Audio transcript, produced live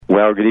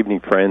Well, good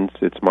evening, friends.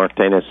 It's Mark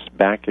Danis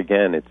back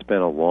again. It's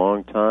been a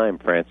long time,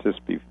 Francis,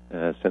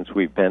 since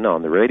we've been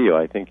on the radio.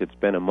 I think it's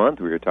been a month.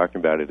 We were talking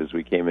about it as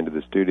we came into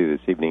the studio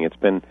this evening. It's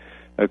been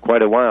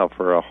quite a while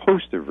for a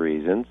host of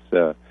reasons.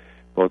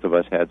 Both of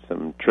us had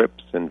some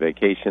trips and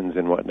vacations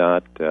and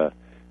whatnot.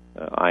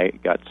 I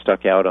got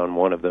stuck out on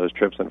one of those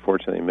trips.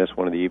 Unfortunately, missed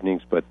one of the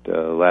evenings. But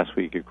last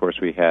week, of course,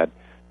 we had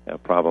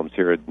problems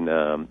here in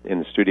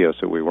the studio,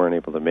 so we weren't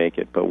able to make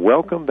it. But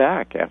welcome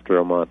back after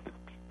a month.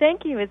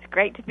 Thank you. It's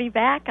great to be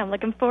back. I'm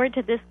looking forward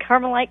to this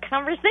Carmelite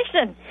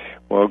conversation.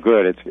 Well,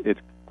 good. It's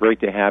great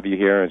to have you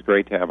here. It's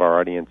great to have our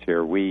audience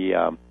here. We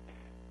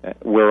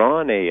were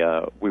on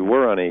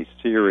a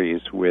series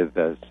with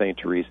Saint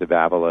Teresa of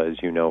Avila, as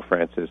you know,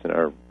 Francis, and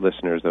our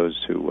listeners,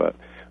 those who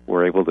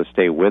were able to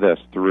stay with us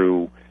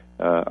through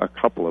a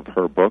couple of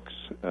her books.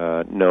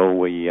 Know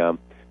we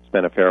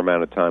spent a fair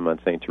amount of time on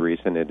Saint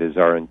Teresa, and it is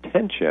our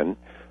intention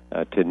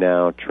to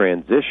now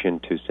transition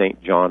to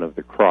Saint John of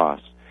the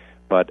Cross.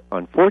 But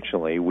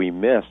unfortunately, we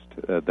missed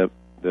the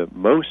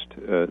most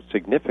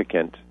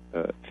significant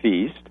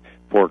feast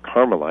for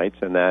Carmelites,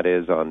 and that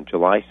is on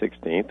July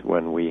 16th,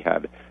 when we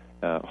had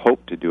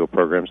hoped to do a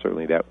program,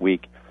 certainly that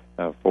week,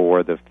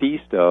 for the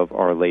feast of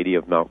Our Lady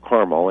of Mount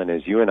Carmel. And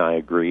as you and I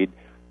agreed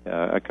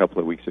a couple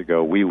of weeks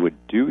ago, we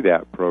would do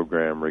that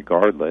program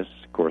regardless.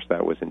 Of course,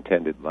 that was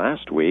intended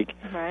last week,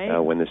 right,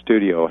 when the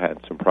studio had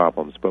some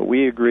problems. But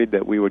we agreed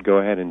that we would go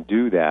ahead and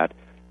do that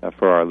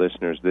for our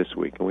listeners this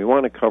week. And we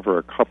want to cover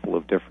a couple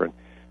of different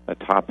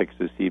topics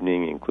this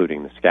evening,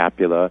 including the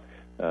scapula,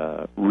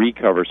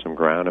 recover some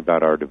ground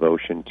about our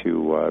devotion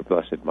to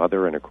Blessed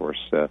Mother, and, of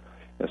course,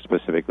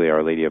 specifically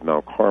Our Lady of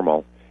Mount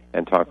Carmel,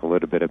 and talk a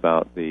little bit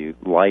about the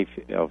life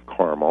of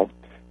Carmel.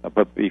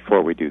 But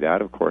before we do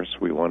that, of course,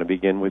 we want to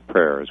begin with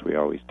prayer, as we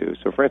always do.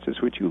 So, Francis,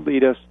 would you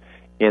lead us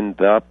in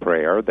the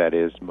prayer that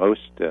is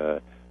most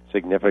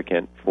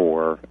significant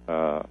for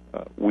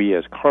we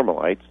as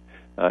Carmelites?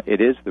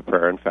 It is the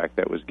prayer, in fact,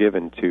 that was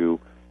given to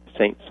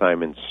St.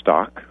 Simon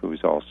Stock,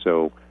 who's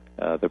also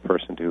the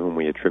person to whom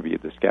we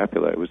attribute the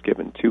scapula. It was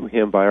given to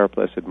him by our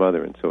Blessed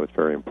Mother, and so it's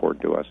very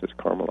important to us as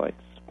Carmelites.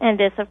 And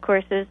this, of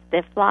course, is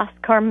the Flos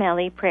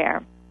Carmeli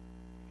prayer.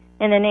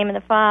 In the name of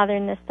the Father,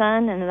 and the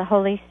Son, and the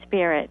Holy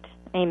Spirit.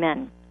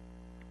 Amen.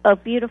 O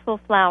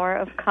beautiful flower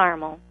of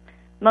Carmel,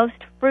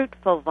 most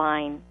fruitful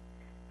vine,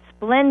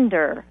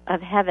 splendor of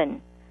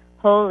heaven,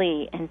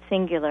 holy and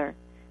singular,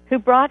 who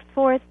brought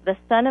forth the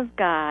Son of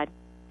God,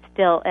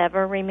 still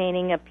ever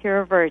remaining a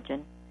pure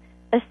virgin,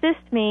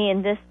 assist me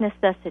in this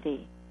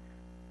necessity.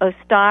 O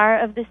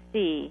star of the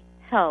sea,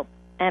 help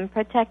and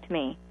protect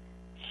me.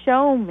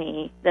 Show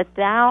me that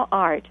thou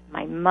art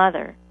my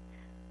mother.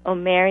 O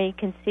Mary,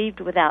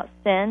 conceived without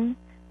sin,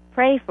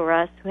 pray for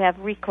us who have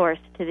recourse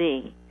to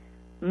thee.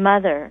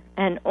 Mother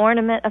and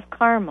ornament of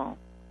Carmel,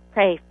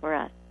 pray for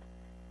us.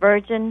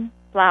 Virgin,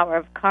 flower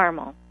of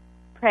Carmel,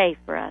 pray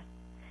for us.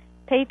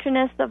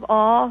 Patroness of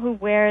all who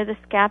wear the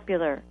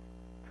scapular,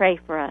 pray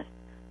for us.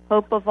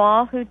 Hope of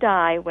all who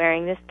die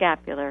wearing the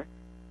scapular,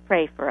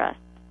 pray for us.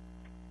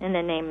 In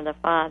the name of the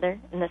Father,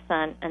 and the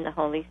Son, and the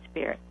Holy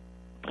Spirit.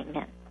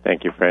 Amen.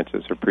 Thank you,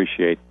 Francis.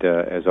 Appreciate,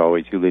 as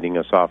always, you leading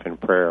us off in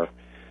prayer.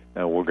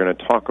 We're going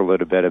to talk a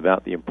little bit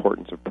about the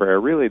importance of prayer.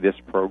 Really, this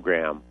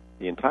program,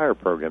 the entire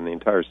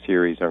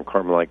series on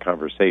Carmelite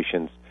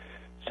Conversations,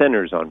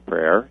 centers on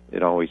prayer.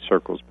 It always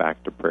circles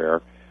back to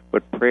prayer.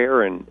 But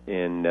prayer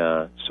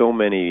in so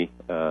many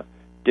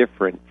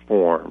different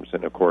forms.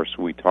 And, of course,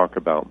 we talk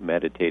about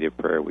meditative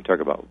prayer. We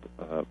talk about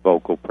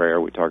vocal prayer.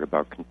 We talk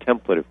about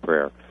contemplative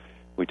prayer.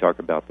 We talk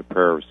about the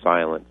prayer of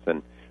silence.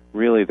 And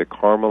really the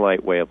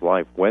Carmelite way of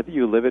life, whether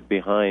you live it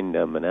behind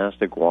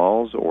monastic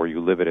walls or you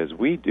live it as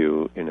we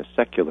do in a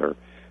secular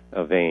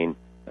vein,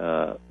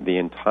 the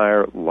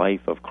entire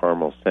life of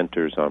Carmel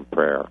centers on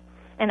prayer.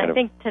 And I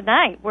think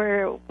tonight,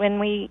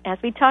 as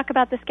we talk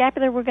about the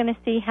scapular, we're going to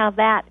see how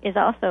that is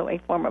also a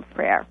form of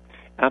prayer.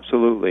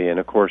 Absolutely, and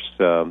of course,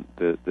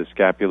 the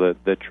scapula,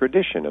 the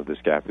tradition of the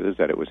scapula is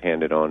that it was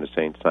handed on to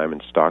St.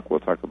 Simon Stock. We'll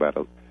talk about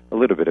a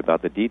little bit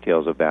about the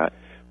details of that,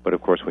 but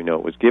of course we know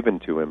it was given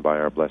to him by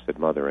our Blessed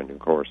Mother, and of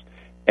course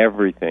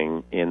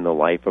everything in the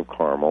life of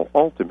Carmel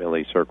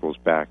ultimately circles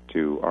back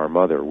to our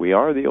Mother. We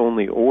are the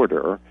only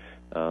order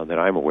that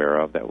I'm aware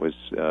of that was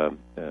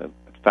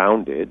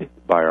founded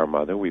by our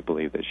Mother. We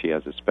believe that she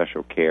has a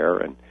special care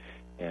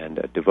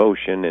and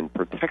devotion and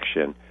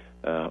protection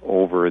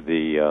over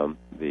the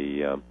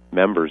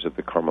members of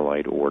the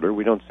Carmelite order.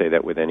 We don't say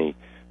that with any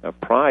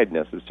pride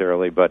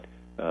necessarily, but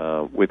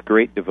with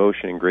great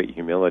devotion and great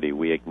humility,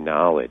 we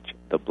acknowledge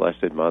the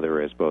Blessed Mother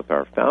as both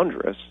our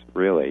foundress,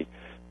 really,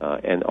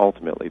 and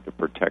ultimately the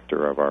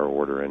protector of our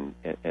order, and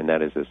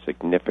that is a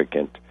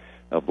significant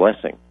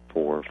blessing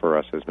for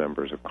us as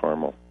members of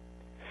Carmel.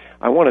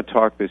 I want to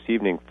talk this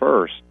evening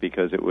first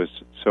because it was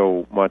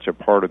so much a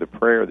part of the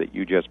prayer that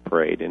you just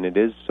prayed, and it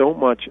is so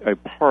much a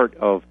part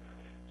of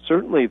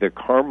certainly the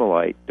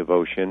Carmelite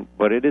devotion,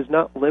 but it is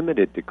not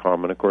limited to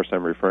Carmel. Of course,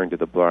 I'm referring to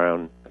the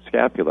Brown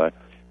Scapula.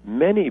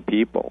 Many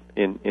people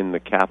in the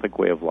Catholic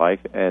way of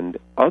life and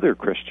other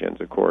Christians,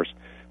 of course,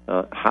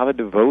 have a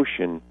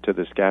devotion to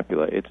the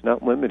scapula. It's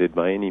not limited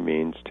by any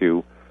means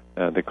to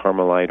the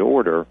Carmelite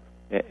order,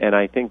 and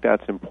I think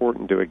that's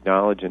important to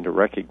acknowledge and to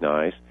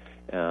recognize,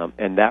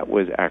 and that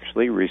was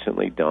actually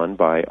recently done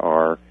by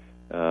our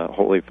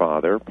Holy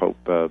Father, Pope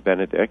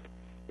Benedict,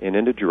 in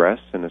an address,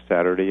 in a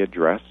Saturday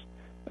address.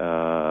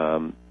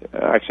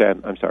 Actually,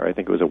 I'm sorry, I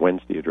think it was a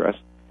Wednesday address.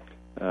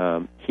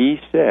 He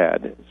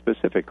said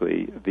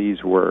specifically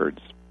these words: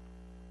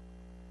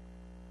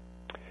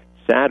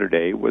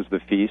 Saturday was the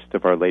feast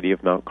of Our Lady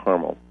of Mount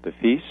Carmel, the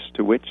feast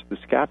to which the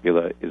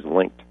scapula is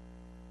linked.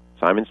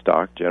 Simon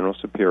Stock, General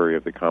Superior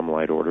of the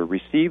Carmelite Order,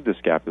 received the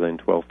scapula in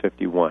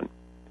 1251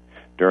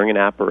 during an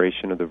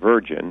apparition of the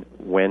Virgin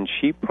when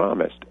she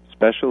promised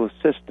special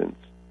assistance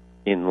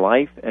in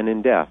life and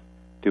in death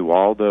to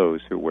all those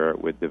who wear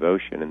it with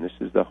devotion. And this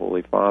is the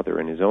Holy Father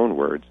in his own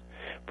words.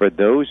 For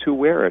those who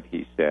wear it,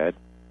 he said,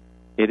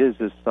 it is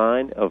a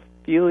sign of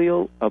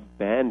filial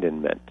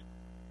abandonment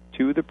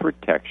to the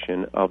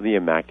protection of the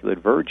Immaculate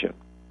Virgin.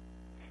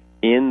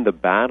 In the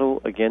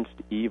battle against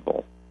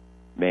evil,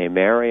 may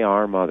Mary,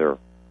 our Mother,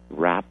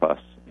 wrap us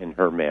in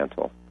her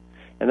mantle.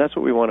 And that's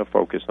what we want to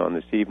focus on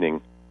this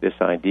evening, this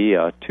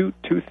idea, two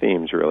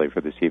themes really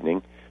for this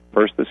evening.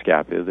 First, the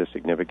scapula, the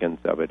significance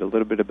of it, a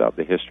little bit about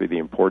the history, the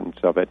importance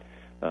of it,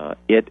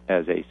 it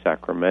as a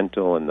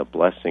sacramental and the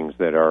blessings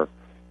that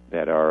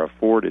are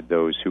afforded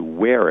those who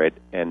wear it,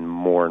 and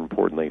more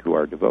importantly, who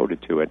are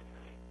devoted to it.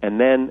 And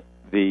then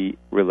the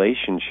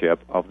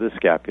relationship of the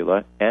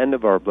scapula and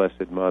of our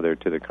Blessed Mother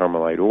to the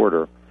Carmelite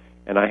Order.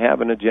 And I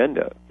have an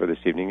agenda for this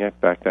evening. In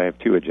fact, I have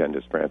two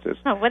agendas, Frances.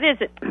 Oh, what is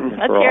it?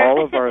 For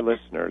all of our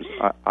listeners,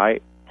 I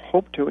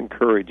hope to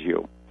encourage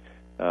you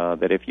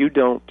that if you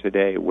don't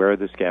today wear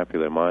the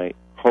scapula, my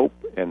hope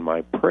and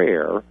my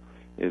prayer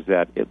is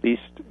that, at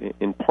least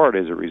in part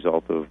as a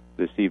result of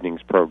this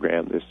evening's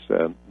program,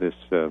 this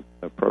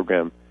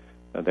program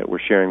that we're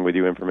sharing with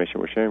you, information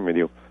we're sharing with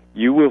you,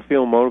 you will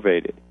feel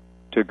motivated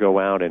to go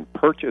out and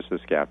purchase a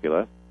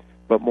scapula,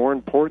 but more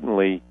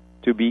importantly,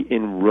 to be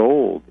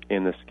enrolled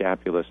in the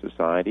Scapula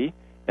Society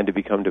and to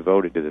become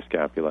devoted to the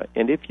scapula.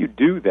 And if you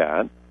do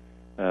that,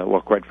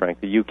 well, quite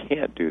frankly, you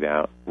can't do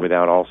that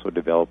without also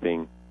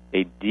developing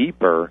a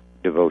deeper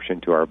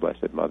devotion to our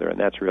Blessed Mother. And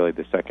that's really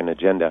the second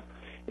agenda,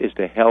 is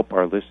to help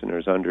our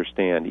listeners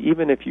understand,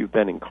 even if you've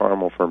been in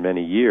Carmel for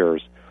many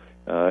years,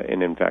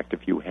 and in fact,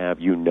 if you have,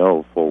 you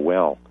know full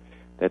well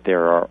that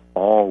there are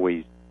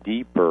always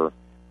deeper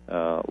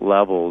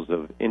levels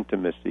of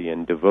intimacy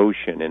and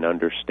devotion and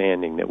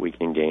understanding that we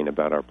can gain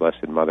about our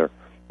Blessed Mother.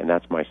 And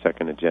that's my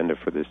second agenda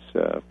for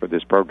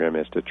this program,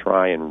 is to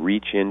try and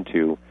reach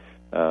into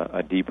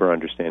a deeper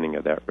understanding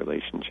of that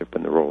relationship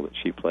and the role that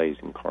she plays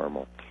in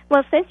Carmel.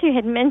 Well, since you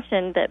had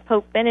mentioned that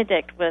Pope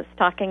Benedict was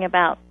talking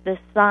about the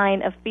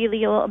sign of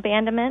filial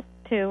abandonment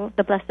to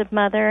the Blessed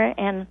Mother,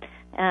 and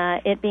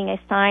it being a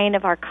sign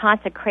of our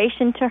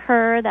consecration to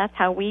her, that's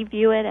how we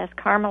view it as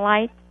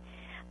Carmelites.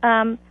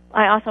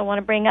 I also want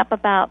to bring up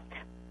about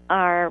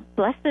our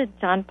Blessed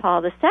John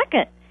Paul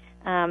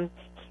II.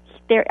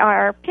 There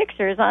are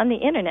pictures on the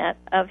Internet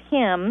of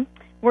him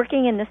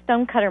working in the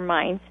stonecutter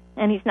mines,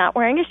 and he's not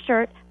wearing a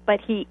shirt, but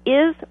he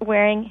is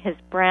wearing his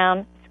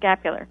brown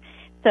scapular.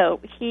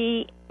 So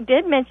he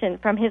did mention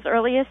from his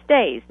earliest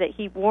days that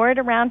he wore it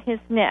around his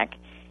neck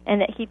and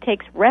that he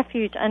takes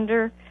refuge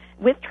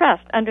with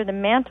trust under the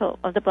mantle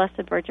of the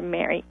Blessed Virgin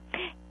Mary.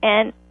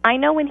 And I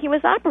know when he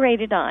was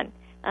operated on,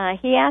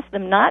 he asked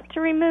them not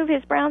to remove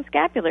his brown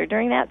scapular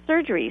during that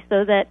surgery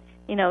so that,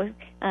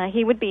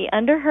 he would be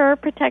under her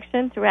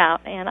protection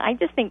throughout. And I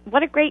just think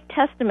what a great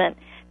testament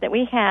that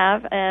we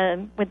have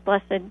with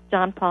Blessed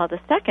John Paul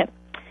II.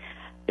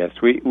 Yes,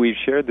 we've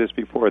shared this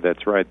before.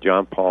 That's right.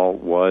 John Paul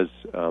was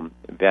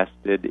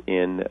vested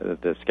in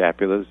the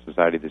scapula, the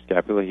Society of the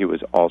Scapula. He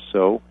was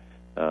also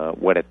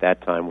what at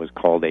that time was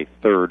called a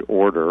Third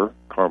Order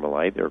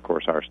Carmelite. There, of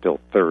course, are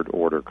still Third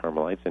Order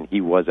Carmelites, and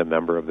he was a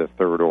member of the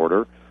Third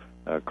Order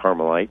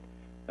Carmelite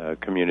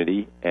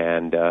community,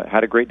 and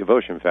had a great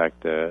devotion. In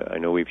fact, I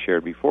know we've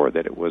shared before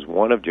that it was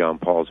one of John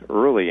Paul's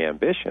early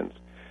ambitions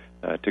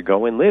to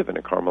go and live in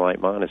a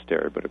Carmelite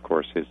monastery, but of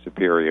course his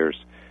superiors,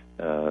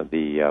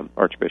 the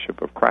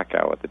Archbishop of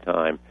Krakow at the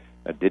time,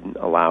 didn't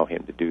allow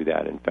him to do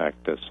that. In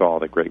fact, saw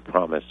the great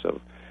promise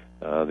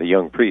of the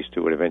young priest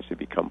who would eventually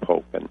become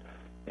Pope,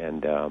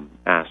 and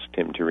asked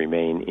him to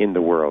remain in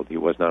the world. He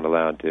was not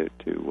allowed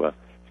to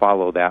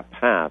follow that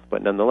path,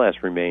 but nonetheless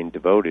remained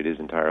devoted his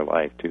entire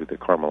life to the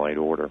Carmelite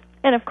order.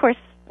 And of course,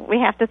 we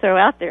have to throw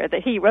out there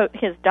that he wrote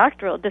his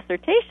doctoral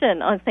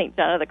dissertation on St.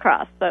 John of the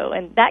Cross,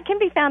 and that can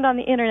be found on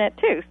the Internet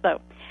too. But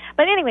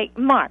anyway,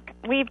 Mark,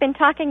 we've been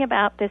talking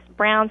about this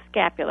brown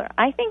scapular.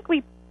 I think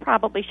we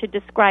probably should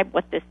describe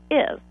what this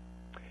is.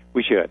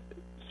 We should.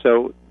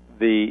 So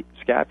the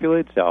scapula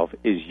itself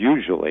is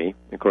usually,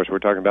 of course, we're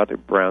talking about the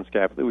brown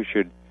scapula. We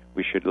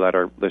should let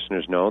our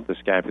listeners know the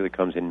scapula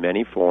comes in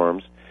many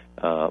forms.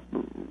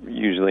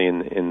 Usually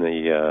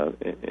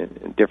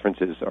in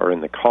differences are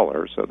in the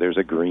color. So there's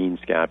a green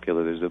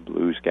scapula, there's a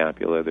blue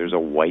scapula, there's a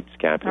white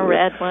scapula.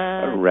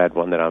 A red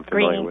one that I'm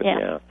familiar green, with,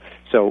 yeah.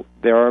 So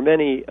there are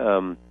many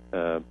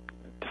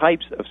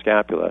types of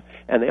scapula,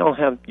 and they all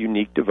have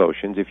unique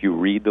devotions. If you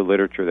read the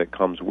literature that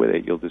comes with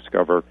it, you'll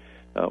discover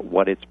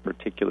what its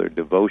particular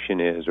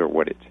devotion is or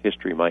what its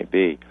history might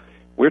be.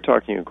 We're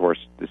talking, of course,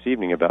 this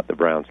evening about the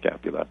brown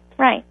scapula.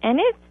 Right, and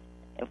it's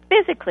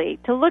physically,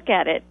 to look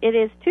at it, it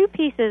is 2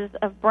 pieces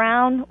of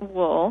brown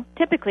wool.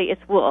 Typically,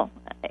 it's wool.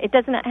 It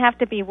doesn't have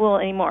to be wool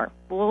anymore.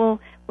 Wool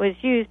was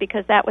used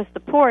because that was the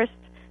poorest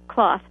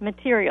cloth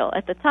material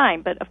at the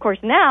time. But, of course,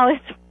 now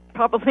it's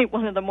probably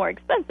one of the more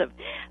expensive.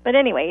 But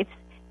anyway,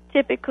 it's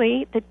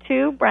typically the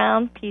 2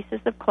 brown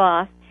pieces of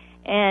cloth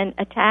and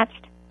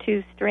attached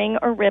to string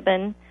or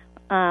ribbon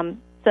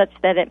such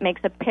that it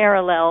makes a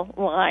parallel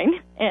line.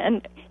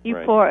 And you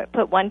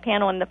put one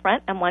panel in the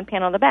front and one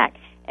panel in the back.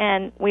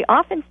 And we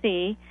often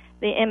see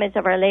the image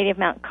of Our Lady of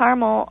Mount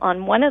Carmel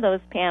on one of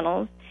those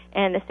panels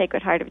and the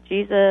Sacred Heart of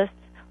Jesus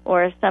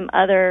or some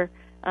other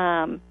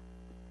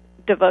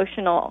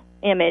devotional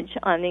image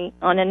on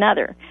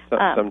another.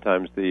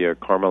 Sometimes the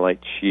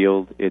Carmelite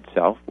shield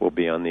itself will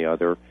be on the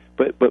other.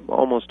 But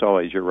almost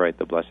always, you're right,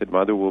 the Blessed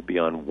Mother will be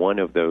on one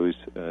of those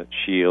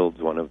shields,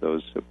 one of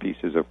those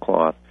pieces of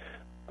cloth.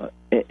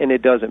 And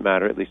it doesn't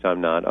matter, at least I'm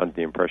not under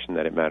the impression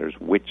that it matters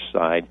which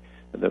side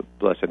the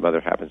Blessed Mother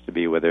happens to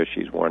be, whether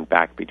she's worn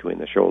back between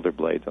the shoulder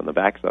blades on the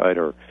backside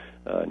or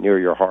near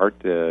your heart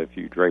if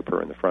you drape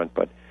her in the front.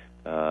 But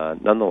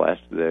nonetheless,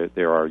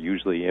 there are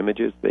usually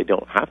images. They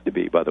don't have to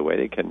be, by the way.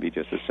 They can be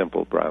just a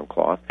simple brown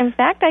cloth. In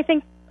fact, I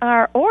think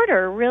our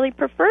order really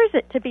prefers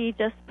it to be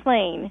just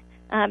plain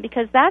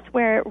because that's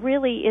where it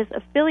really is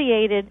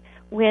affiliated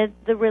with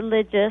the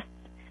religious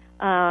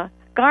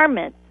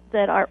garments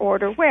that our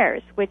order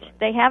wears, which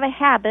they have a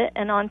habit,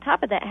 and on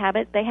top of that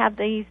habit, they have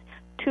these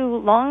 2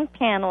 long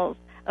panels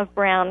of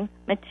brown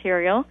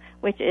material,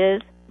 which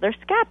is their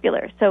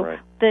scapular. So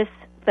this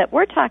that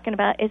we're talking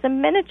about is a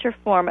miniature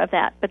form of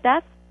that, but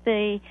that's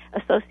the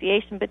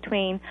association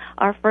between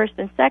our first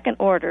and second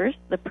orders,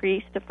 the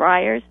priests, the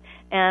friars,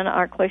 and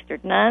our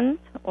cloistered nuns,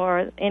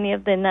 or any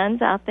of the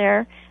nuns out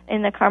there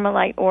in the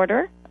Carmelite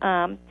order.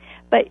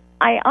 But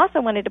I also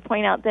wanted to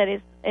point out that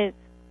it's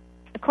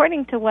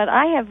according to what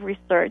I have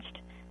researched,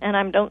 and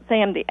I don't say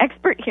I'm the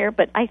expert here,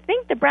 but I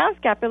think the brown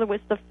scapular was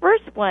the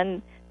first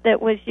one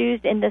that was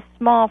used in this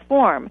small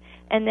form,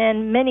 and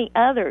then many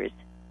others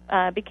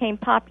became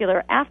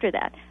popular after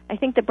that. I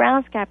think the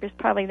brown scapular is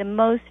probably the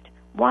most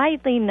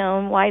widely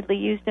known, widely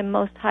used, and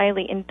most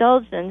highly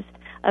indulgenced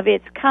of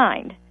its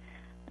kind.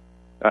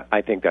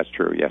 I think that's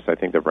true, yes. I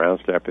think the brown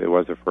scapular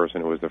was the first,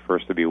 and it was the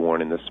first to be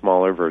worn in the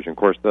smaller version. Of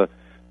course,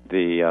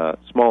 the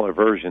smaller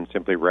version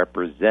simply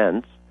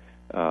represents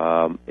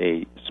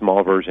a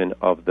small version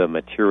of the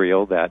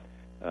material that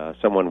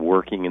someone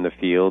working in the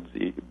fields,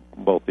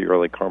 both the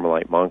early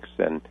Carmelite monks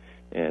and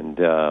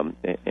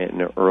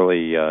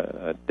early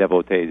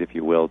devotees, if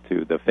you will,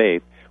 to the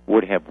faith,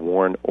 would have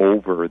worn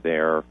over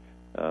their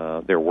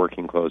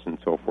working clothes and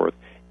so forth.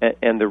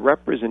 And the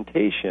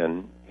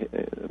representation,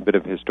 a bit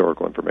of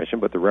historical information,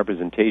 but the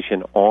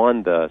representation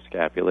on the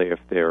scapula, if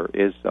there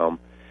is some,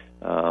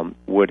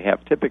 would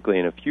have typically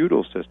in a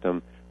feudal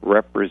system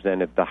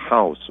represented the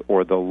house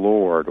or the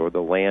lord or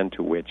the land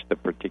to which the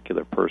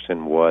particular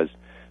person was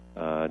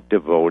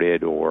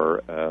devoted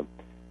or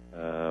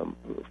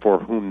for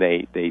whom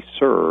they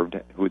served,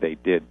 who they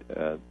did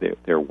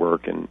their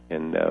work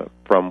and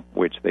from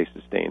which they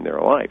sustained their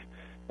life,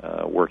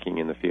 working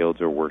in the fields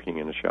or working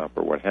in a shop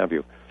or what have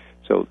you.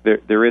 So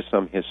there is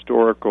some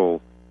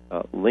historical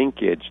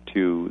linkage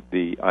to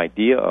the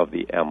idea of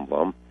the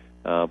emblem,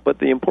 but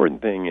the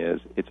important thing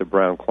is it's a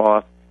brown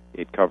cloth.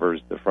 It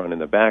covers the front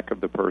and the back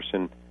of the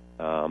person,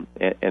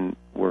 and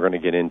we're going to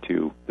get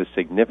into the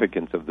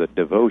significance of the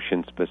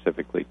devotion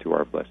specifically to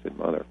our Blessed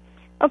Mother.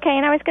 Okay,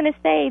 and I was going to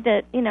say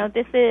that,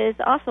 this is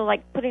also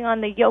like putting on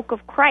the yoke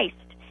of Christ,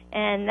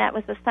 and that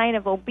was a sign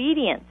of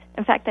obedience.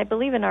 In fact, I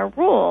believe in our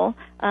rule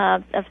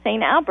of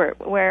St.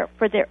 Albert, where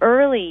for the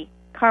early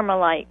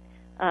Carmelite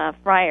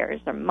friars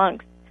or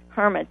monks,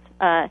 hermits,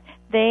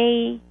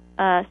 they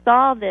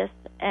saw this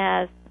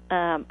as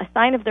a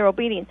sign of their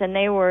obedience, and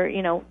they were,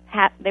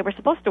 they were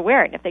supposed to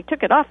wear it. If they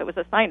took it off, it was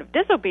a sign of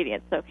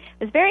disobedience. So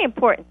it's very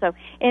important. So,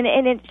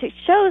 and it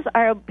shows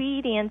our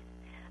obedience,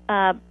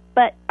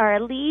 but our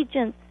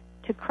allegiance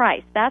to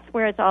Christ. That's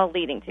where it's all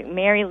leading to.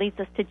 Mary leads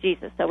us to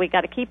Jesus, so we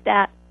got to keep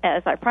that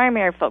as our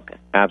primary focus.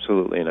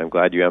 Absolutely, and I'm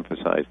glad you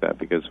emphasized that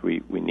because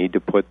we need to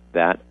put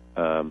that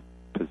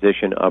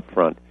position up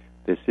front.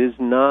 This is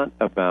not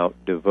about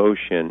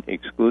devotion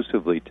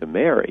exclusively to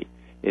Mary.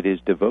 It is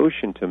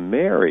devotion to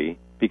Mary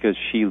because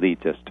she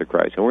leads us to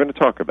Christ. And we're going to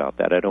talk about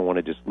that. I don't want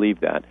to just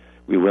leave that.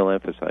 We will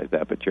emphasize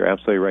that. But you're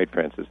absolutely right,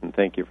 Francis, and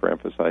thank you for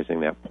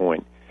emphasizing that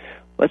point.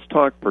 Let's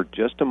talk for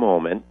just a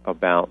moment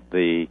about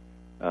the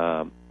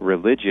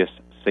religious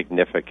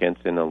significance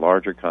in the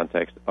larger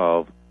context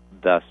of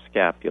the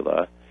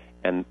scapula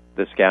and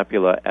the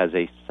scapula as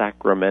a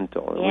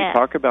sacramental. And we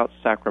talk about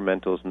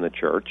sacramentals in the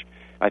church.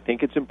 I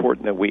think it's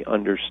important that we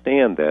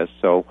understand this,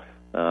 so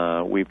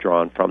we've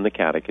drawn from the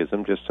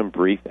Catechism just some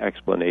brief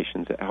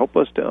explanations that help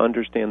us to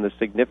understand the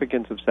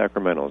significance of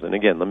sacramentals. And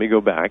again, let me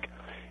go back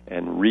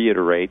and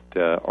reiterate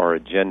our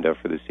agenda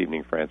for this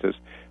evening, Francis.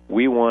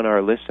 We want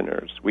our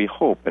listeners, we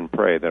hope and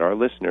pray that our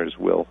listeners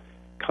will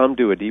come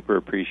to a deeper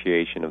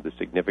appreciation of the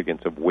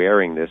significance of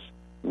wearing this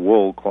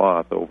wool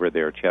cloth over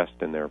their chest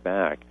and their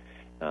back,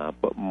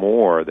 but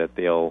more that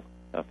they'll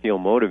feel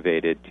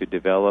motivated to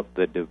develop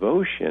the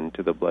devotion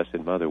to the Blessed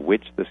Mother,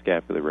 which the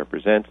scapula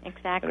represents,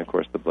 exactly. And, of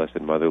course, the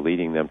Blessed Mother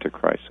leading them to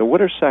Christ. So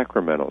what are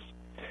sacramentals?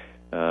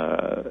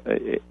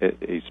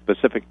 A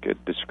specific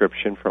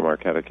description from our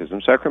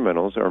Catechism.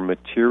 Sacramentals are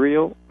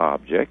material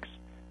objects,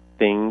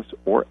 things,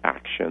 or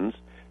actions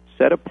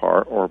set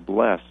apart or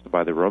blessed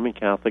by the Roman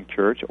Catholic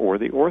Church or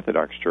the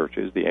Orthodox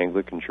churches, the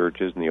Anglican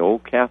churches, and the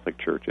Old Catholic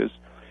churches,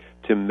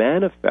 to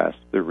manifest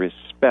the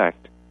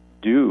respect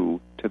due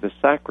to the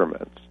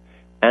sacraments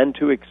and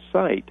to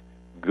excite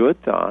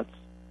good thoughts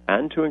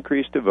and to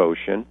increase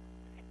devotion,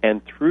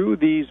 and through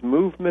these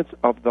movements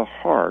of the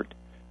heart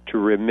to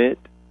remit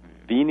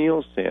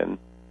venial sin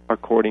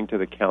according to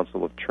the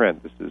Council of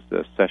Trent. This is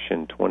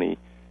session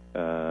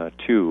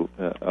 22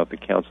 of the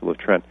Council of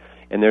Trent.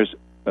 And there's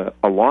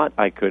a lot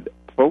I could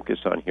focus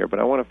on here, but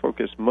I want to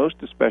focus most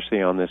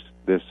especially on this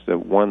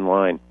one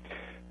line.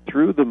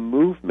 Through the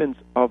movements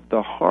of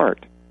the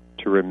heart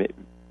to remit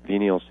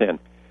venial sin.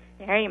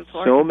 Very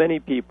important. So many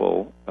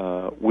people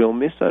will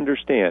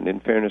misunderstand, in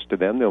fairness to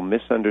them, they'll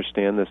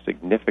misunderstand the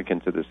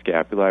significance of the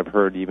scapula. I've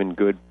heard even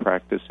good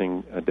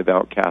practicing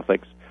devout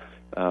Catholics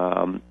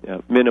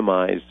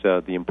minimize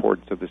the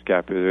importance of the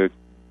scapula,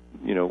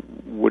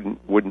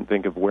 wouldn't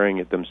think of wearing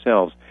it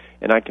themselves.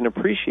 And I can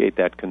appreciate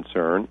that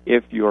concern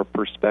if your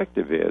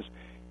perspective is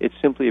it's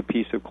simply a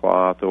piece of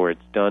cloth or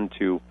it's done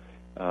to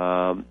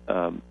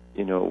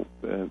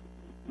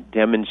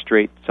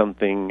demonstrate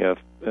something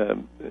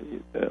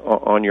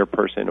on your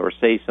person or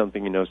say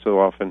something. So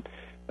often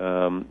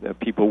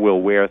people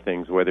will wear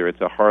things, whether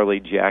it's a Harley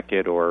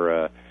jacket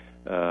or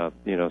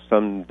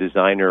some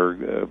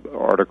designer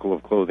article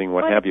of clothing,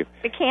 what have you.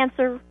 The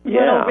cancer,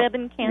 little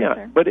ribbon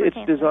cancer. Yeah, but it's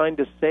designed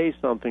to say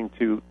something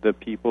to the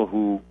people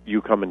who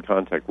you come in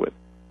contact with.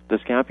 The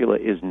scapula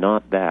is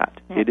not that.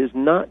 Yeah. It is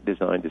not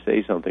designed to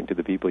say something to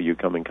the people you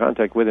come in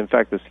contact with. In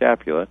fact, the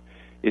scapula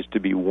is to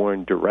be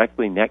worn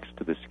directly next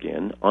to the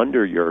skin,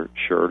 under your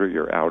shirt or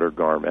your outer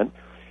garment.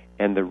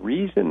 And the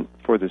reason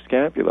for the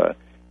scapula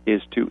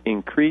is to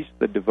increase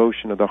the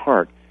devotion of the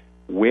heart.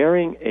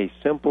 Wearing a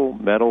simple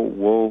metal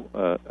wool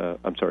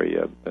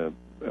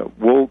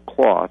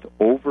cloth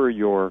over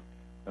your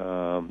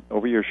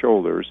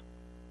shoulders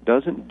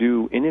doesn't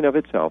do, in and of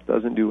itself,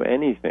 doesn't do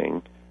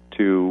anything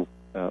to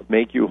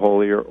make you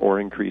holier or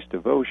increase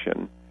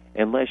devotion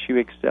unless you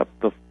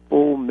accept the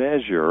full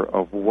measure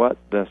of what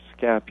the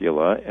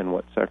scapula and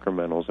what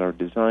sacramentals are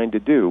designed to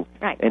do,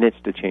 right. And it's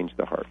to change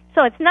the heart.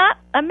 So it's not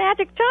a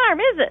magic charm,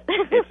 is it?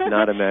 It's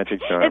not a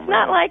magic charm. It's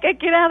not like a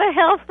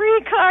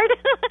get-out-of-hell-free card.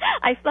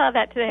 I saw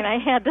that today, and I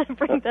had to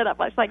bring that up.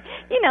 I was like,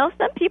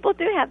 some people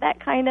do have that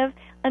kind of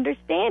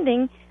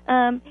understanding,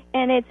 and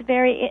it's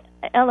very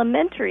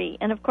elementary,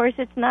 and of course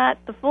it's not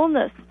the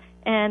fullness.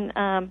 And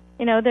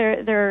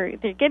they're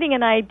getting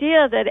an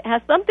idea that it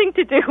has something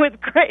to do with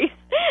grace,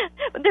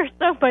 but there's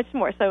so much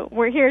more. So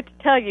we're here to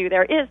tell you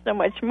there is so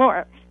much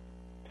more.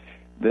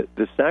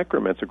 The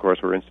sacraments, of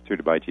course, were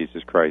instituted by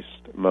Jesus Christ.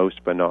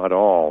 Most, but not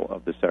all,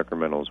 of the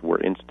sacramentals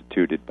were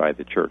instituted by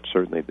the Church.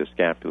 Certainly, the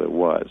scapula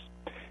was.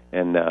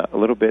 And a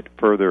little bit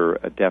further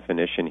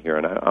definition here,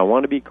 and I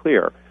want to be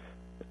clear.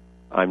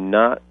 I'm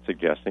not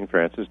suggesting,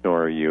 Francis,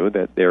 nor are you,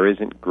 that there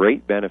isn't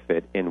great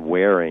benefit in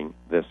wearing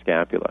the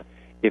scapula.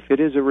 If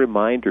it is a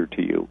reminder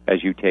to you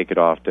as you take it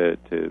off to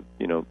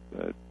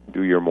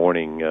do your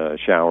morning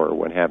shower or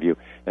what have you,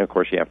 and of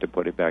course you have to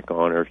put it back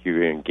on, or if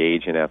you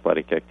engage in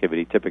athletic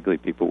activity, typically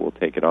people will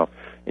take it off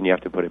and you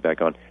have to put it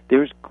back on.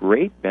 There's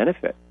great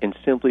benefit in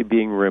simply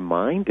being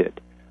reminded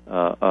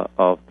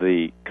of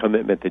the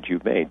commitment that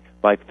you've made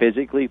by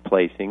physically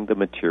placing the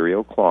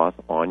material cloth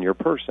on your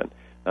person.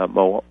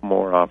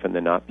 More often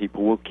than not,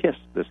 people will kiss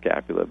the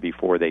scapula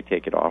before they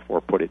take it off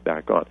or put it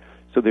back on.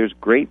 So there's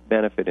great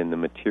benefit in the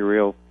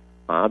material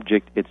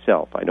object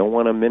itself. I don't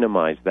want to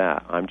minimize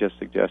that. I'm just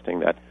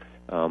suggesting that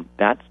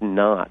that's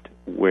not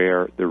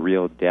where the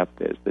real depth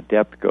is. The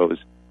depth goes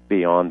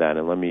beyond that,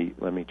 and let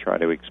me try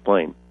to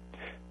explain.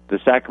 The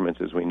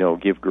sacraments, as we know,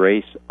 give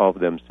grace of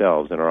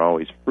themselves and are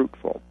always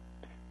fruitful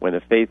when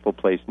the faithful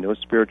place no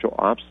spiritual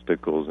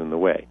obstacles in the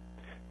way.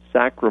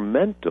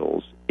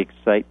 Sacramentals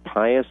excite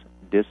pious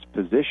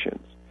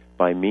dispositions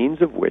by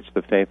means of which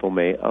the faithful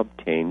may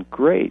obtain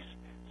grace.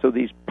 So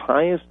these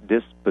pious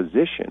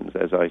dispositions,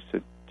 as I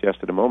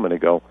suggested a moment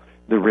ago,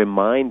 the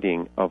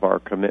reminding of our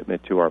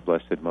commitment to our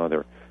Blessed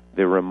Mother,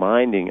 the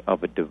reminding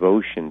of a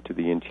devotion to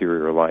the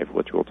interior life,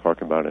 which we'll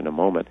talk about in a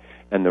moment,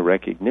 and the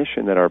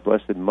recognition that our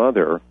Blessed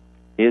Mother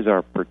is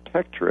our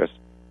protectress,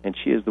 and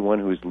she is the one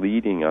who is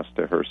leading us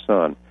to her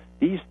Son.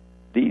 These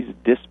these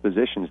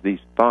dispositions, these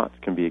thoughts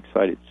can be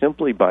excited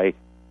simply by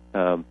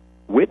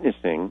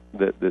witnessing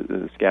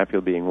the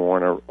scapula being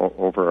worn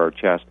over our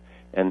chest,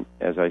 and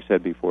as I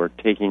said before,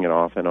 taking it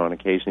off and on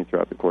occasionally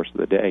throughout the course of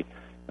the day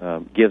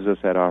gives us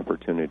that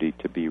opportunity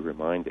to be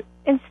reminded.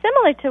 And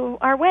similar to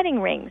our wedding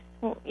rings,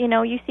 you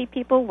know, you see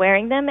people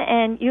wearing them,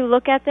 and you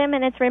look at them,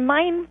 and it's a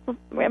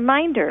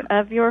reminder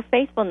of your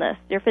faithfulness,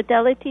 your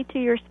fidelity to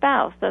your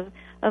spouse,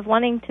 of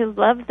wanting to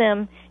love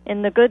them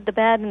in the good, the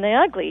bad, and the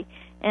ugly.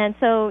 And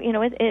so, you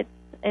know,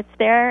 it's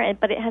there,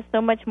 but it has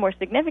so much more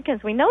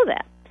significance. We know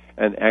that.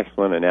 An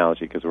excellent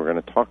analogy, because we're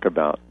going to talk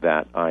about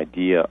that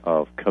idea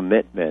of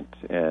commitment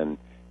and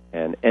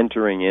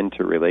entering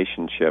into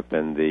relationship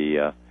and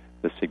the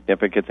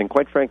significance and,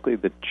 quite frankly,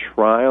 the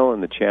trial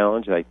and the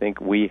challenge I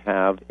think we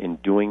have in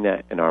doing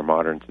that in our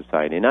modern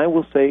society. And I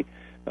will say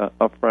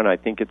up front, I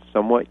think it's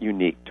somewhat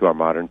unique to our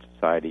modern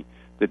society,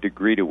 the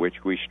degree to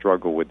which we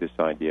struggle with this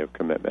idea of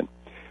commitment.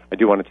 I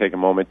do want to take a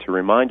moment to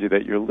remind you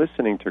that you're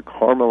listening to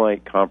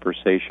Carmelite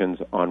Conversations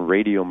on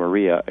Radio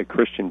Maria, a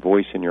Christian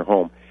voice in your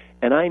home.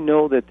 And I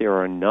know that there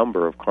are a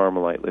number of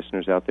Carmelite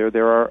listeners out there.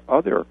 There are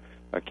other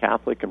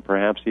Catholic and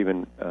perhaps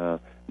even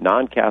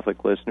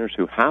non-Catholic listeners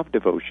who have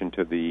devotion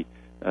to the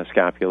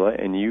scapula,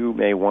 and you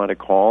may want to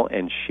call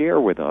and share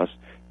with us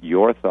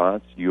your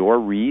thoughts, your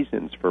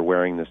reasons for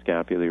wearing the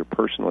scapula, your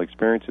personal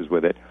experiences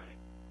with it.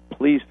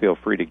 Please feel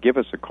free to give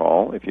us a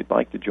call if you'd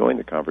like to join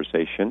the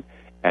conversation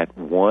at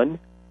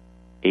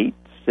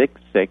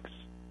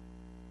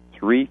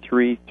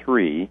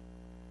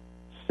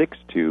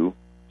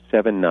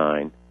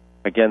 1-866-333-6279.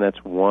 Again, that's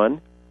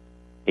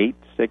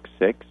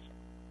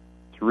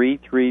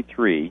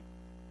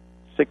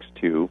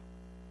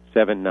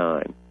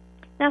 1-866-333-6279.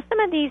 Now, some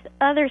of these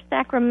other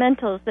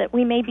sacramentals that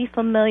we may be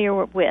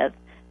familiar with,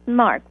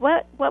 Mark,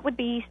 what would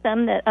be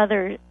some that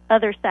other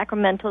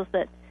sacramentals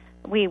that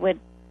we would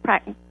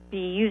be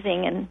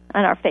using in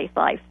our faith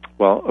life?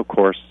 Well, of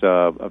course,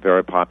 a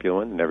very popular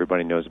one, and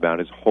everybody knows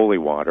about, is holy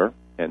water.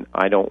 And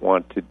I don't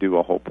want to do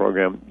a whole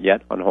program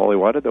yet on holy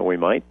water, though we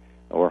might,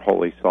 or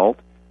holy salt.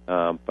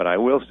 But I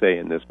will say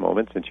in this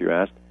moment, since you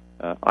asked,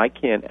 I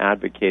can't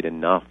advocate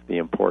enough the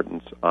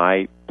importance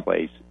I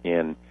place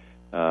in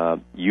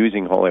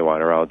using holy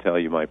water. I'll tell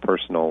you my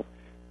personal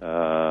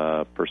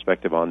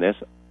perspective on this.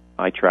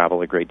 I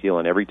travel a great deal,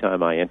 and every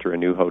time I enter a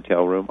new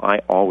hotel room,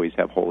 I always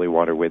have holy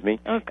water with me.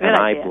 Oh, good and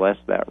idea. I bless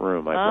that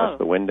room. I bless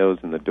the windows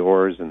and the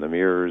doors and the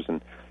mirrors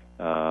and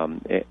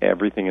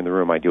everything in the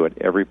room. I do it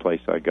every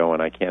place I go,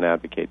 and I can't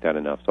advocate that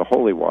enough. So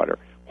holy water,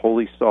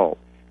 holy salt.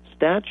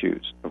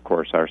 Statues, of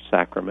course, are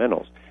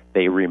sacramentals.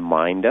 They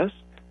remind us.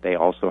 They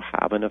also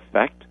have an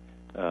effect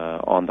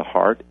on the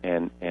heart,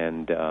 and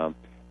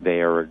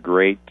they are a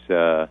great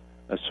a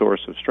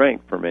source of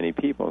strength for many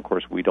people. Of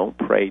course, we don't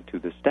pray to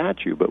the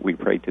statue, but we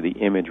pray to the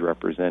image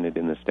represented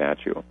in the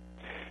statue.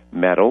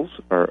 Metals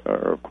are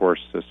of course,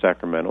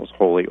 sacramentals,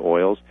 holy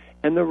oils,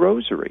 and the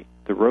rosary.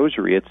 The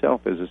rosary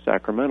itself is a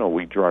sacramental.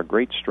 We draw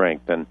great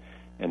strength and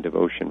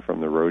devotion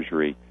from the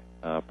rosary,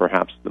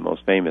 perhaps the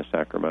most famous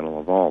sacramental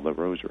of all, the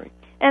rosary.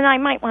 And I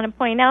might want to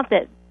point out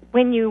that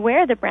when you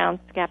wear the brown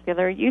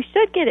scapular, you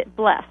should get it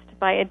blessed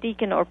by a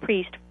deacon or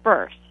priest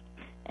first,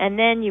 and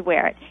then you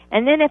wear it.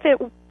 And then if it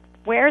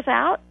wears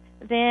out,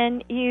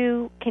 then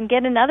you can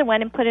get another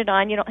one and put it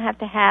on. You don't have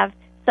to have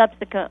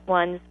subsequent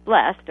ones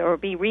blessed or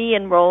be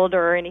re-enrolled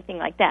or anything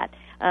like that.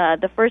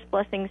 The first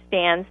blessing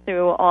stands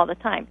through all the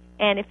time.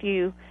 And if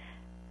you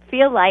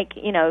feel like,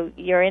 you know,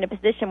 you're in a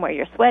position where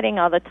you're sweating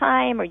all the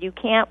time or you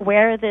can't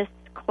wear this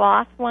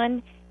cloth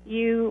one,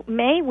 you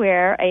may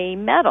wear a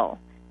medal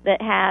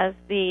that has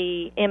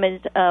the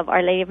image of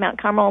Our Lady of Mount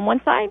Carmel on one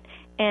side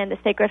and the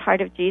Sacred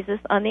Heart of Jesus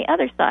on the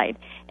other side.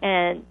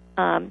 And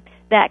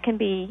that can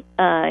be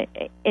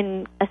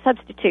in a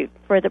substitute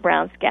for the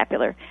brown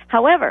scapular.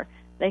 However,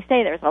 they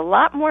say there's a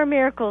lot more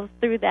miracles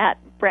through that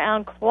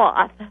brown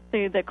cloth,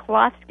 through the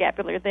cloth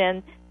scapular,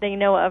 than they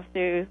know of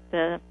through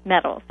the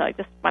metal. So I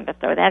just wanted to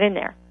throw that in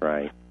there.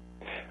 Right.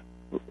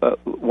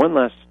 One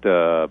last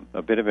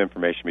a bit of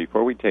information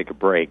before we take a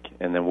break,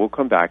 and then we'll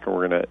come back and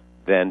we're going to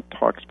then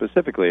talk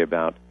specifically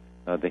about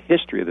the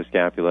history of the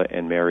scapula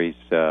and Mary's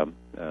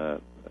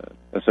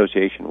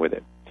association with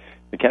it.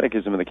 The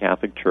Catechism of the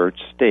Catholic Church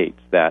states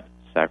that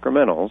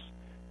sacramentals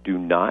do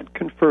not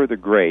confer the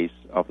grace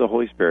of the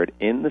Holy Spirit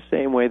in the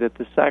same way that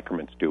the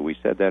sacraments do. We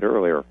said that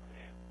earlier.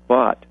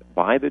 But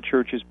by the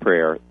Church's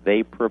prayer,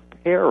 they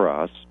prepare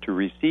us to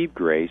receive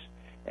grace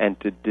and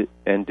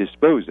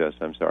dispose us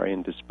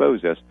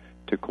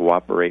to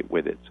cooperate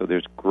with it. So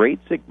there's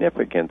great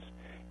significance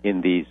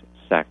in these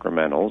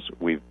sacramentals.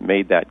 We've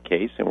made that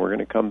case, and we're going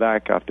to come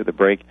back after the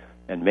break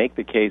and make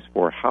the case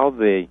for how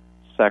the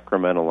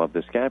sacramental of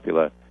the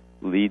scapula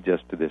leads us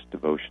to this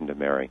devotion to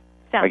Mary.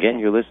 Again,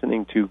 you're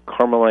listening to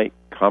Carmelite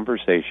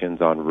Conversations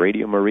on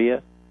Radio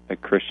Maria, a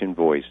Christian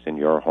voice in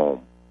your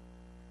home.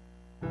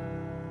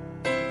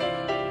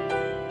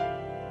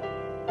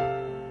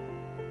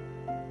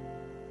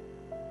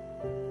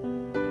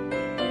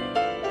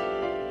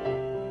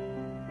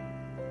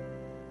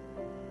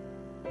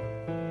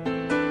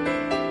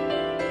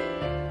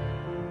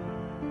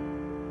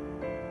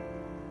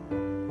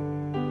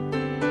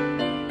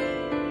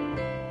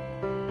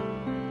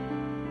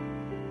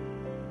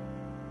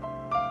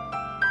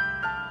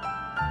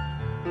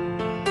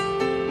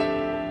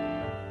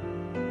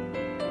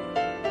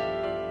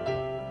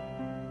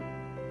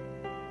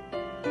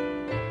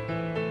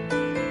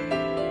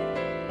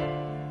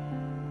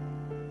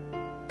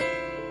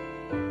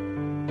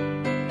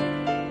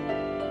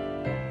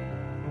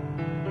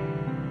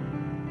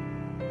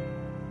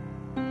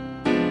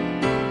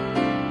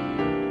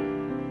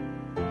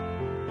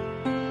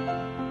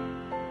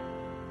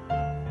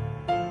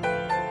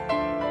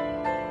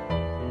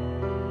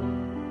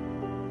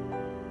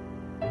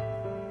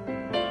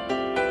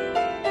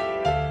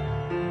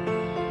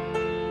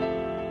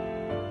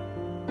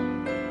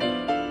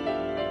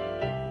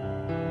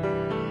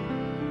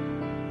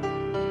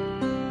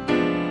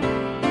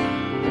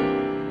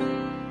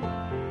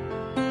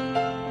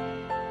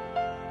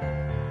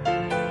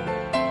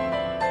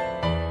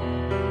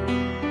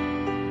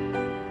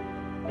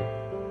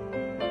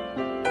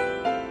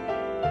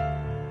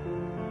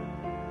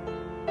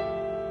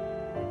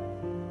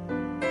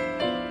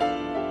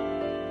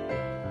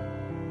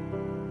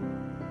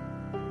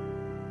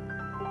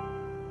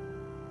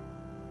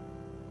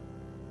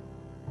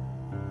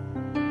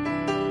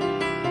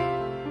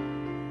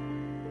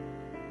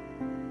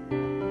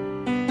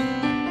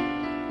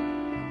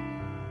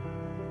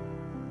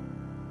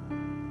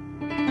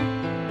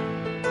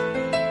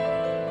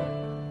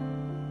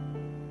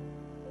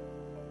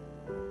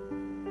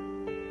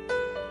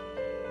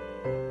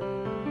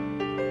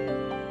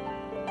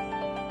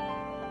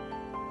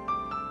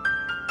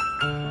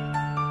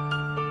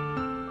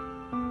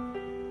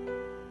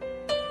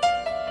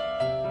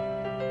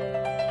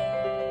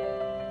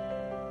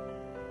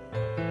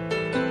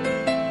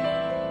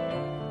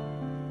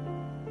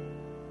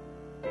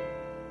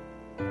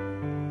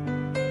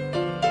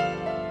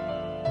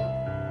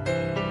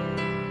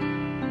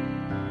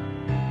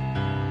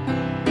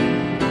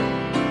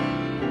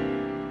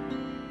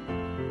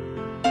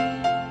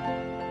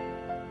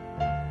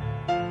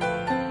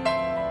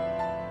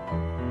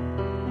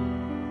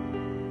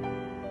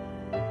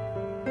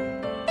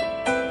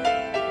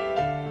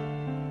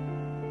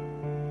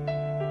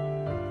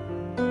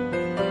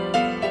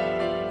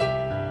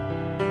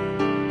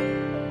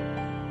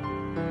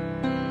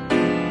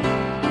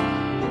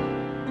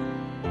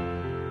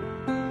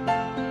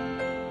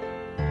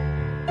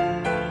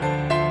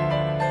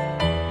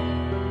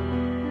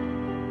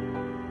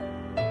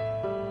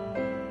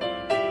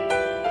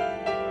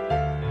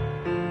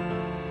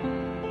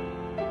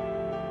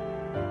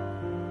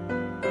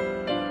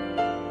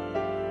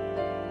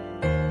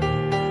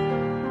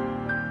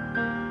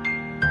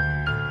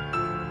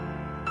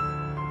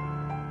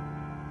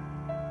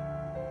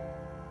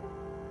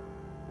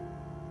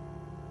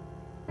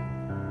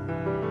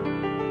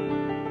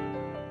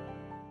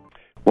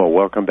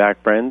 Welcome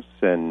back, friends,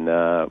 and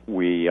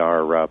we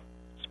are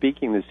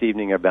speaking this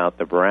evening about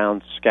the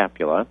Brown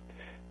Scapula.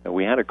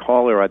 We had a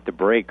caller at the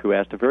break who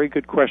asked a very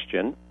good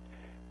question,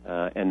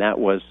 and that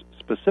was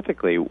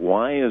specifically,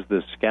 why is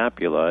the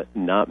scapula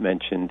not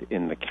mentioned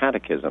in the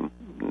Catechism?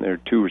 And there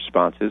are two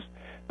responses.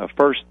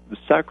 First, the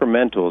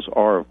sacramentals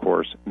are, of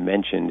course,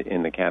 mentioned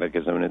in the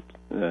Catechism, and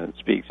it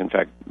speaks, in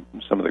fact,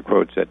 some of the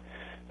quotes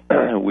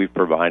that we've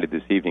provided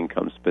this evening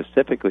come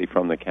specifically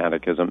from the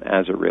Catechism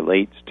as it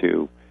relates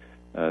to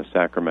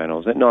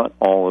sacramentals, and not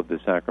all of the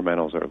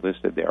sacramentals are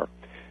listed there.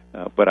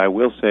 But I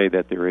will say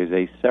that there is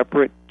a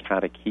separate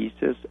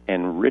catechesis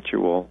and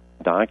ritual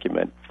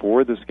document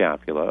for the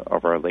scapula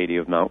of Our Lady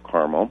of Mount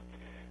Carmel.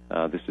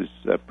 This is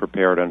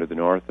prepared under the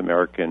North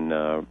American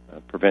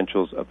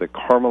Provincials of the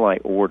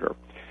Carmelite Order.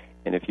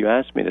 And if you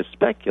ask me to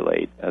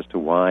speculate as to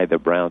why the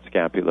Brown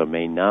Scapula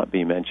may not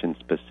be mentioned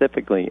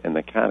specifically in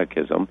the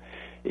Catechism,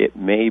 it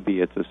may be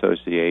its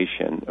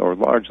association, or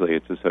largely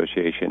its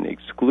association,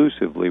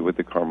 exclusively with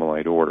the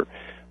Carmelite Order.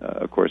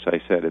 Of course,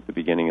 I said at the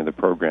beginning of the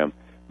program,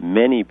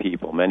 many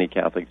people, many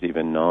Catholics,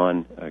 even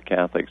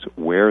non-Catholics,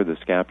 wear the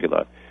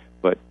scapula,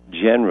 but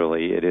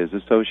generally it is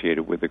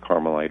associated with the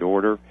Carmelite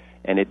Order,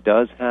 and it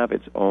does have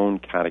its own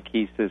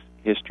catechesis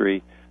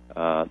history.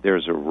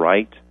 There's a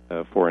rite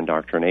for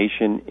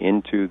indoctrination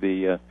into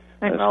the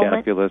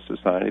Scapula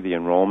Society, the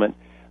enrollment.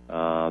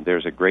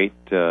 There's a great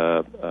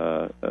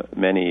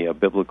many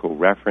biblical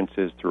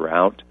references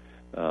throughout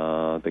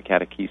the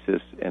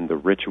catechesis and the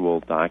ritual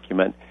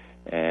document,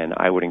 and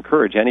I would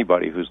encourage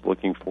anybody who's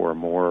looking for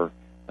more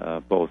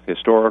both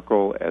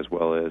historical as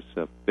well as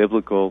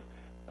biblical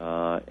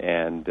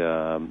and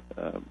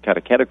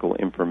catechetical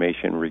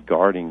information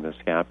regarding the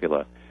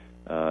scapula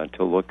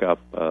to look up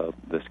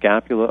the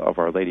Scapula of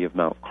Our Lady of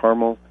Mount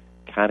Carmel,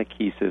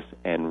 Catechesis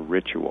and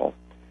Ritual.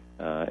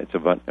 It's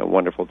a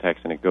wonderful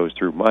text, and it goes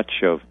through much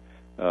of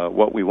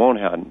what we won't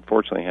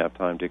unfortunately have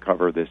time to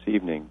cover this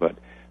evening, but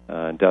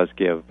does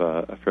give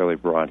a fairly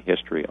broad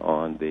history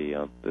on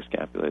the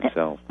scapula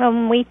itself.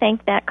 Well, we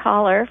thank that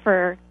caller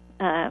for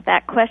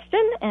that question,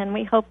 and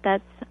we hope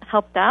that's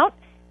helped out.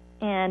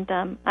 And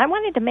I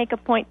wanted to make a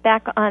point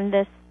back on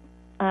this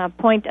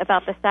point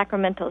about the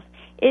sacramentals.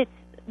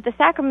 The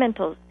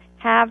sacramentals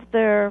have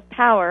their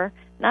power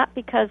not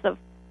because of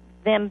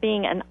them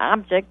being an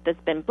object that's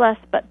been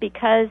blessed, but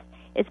because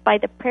it's by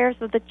the prayers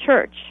of the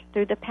Church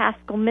through the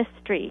Paschal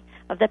mystery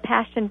of the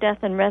passion, death,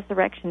 and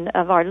resurrection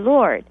of our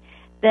Lord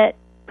that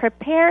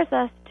prepares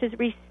us to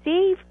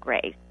receive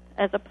grace,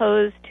 as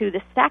opposed to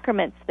the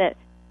sacraments that,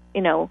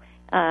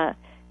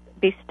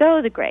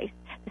 bestow the grace.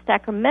 The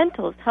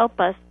sacramentals help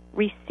us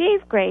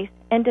receive grace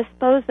and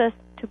dispose us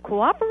to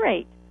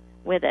cooperate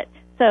with it.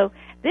 So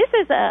this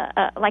is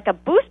like a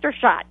booster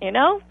shot,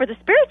 for the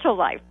spiritual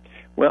life.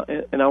 Well,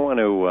 and I want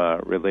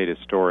to relate a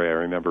story I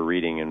remember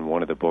reading in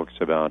one of the books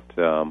about,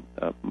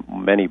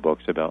 many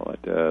books about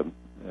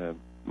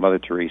Mother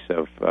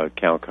Teresa of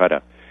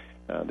Calcutta.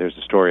 There's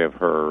a story of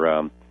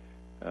her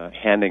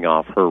handing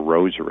off her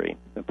rosary,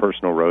 a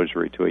personal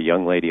rosary, to a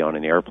young lady on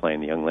an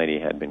airplane. The young lady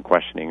had been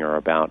questioning her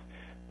about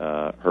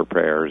her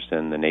prayers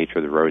and the nature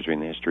of the rosary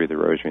and the history of the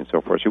rosary and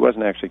so forth. She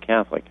wasn't actually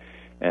Catholic.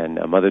 And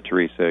Mother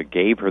Teresa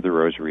gave her the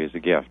rosary as a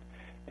gift.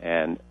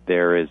 And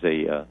there is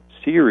a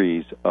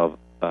series of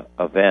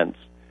events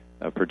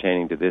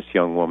pertaining to this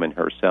young woman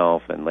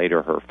herself, and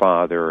later her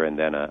father, and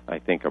then I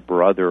think a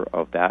brother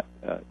of that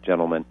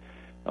gentleman,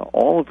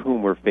 all of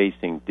whom were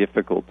facing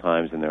difficult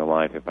times in their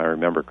life. If I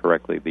remember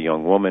correctly, the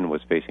young woman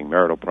was facing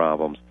marital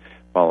problems,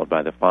 followed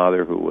by the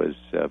father, who was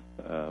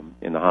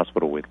in the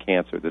hospital with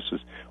cancer. This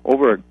was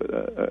over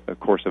a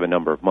course of a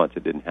number of months.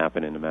 It didn't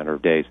happen in a matter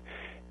of days.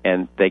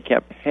 And they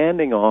kept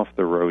handing off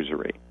the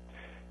rosary.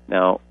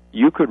 Now,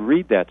 you could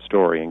read that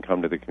story and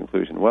come to the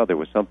conclusion, well, there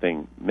was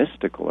something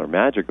mystical or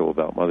magical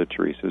about Mother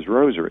Teresa's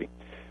rosary.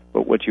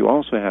 But what you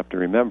also have to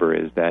remember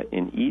is that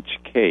in each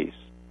case,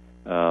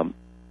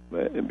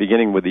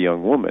 beginning with the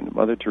young woman,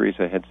 Mother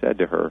Teresa had said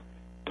to her,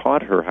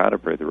 taught her how to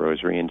pray the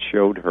rosary, and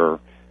showed her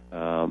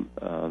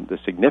the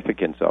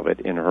significance of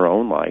it in her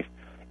own life.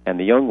 And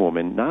the young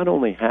woman not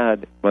only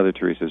had Mother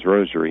Teresa's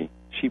rosary,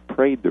 she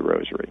prayed the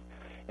rosary.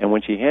 And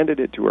when she handed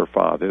it to her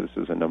father, this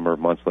was a number of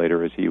months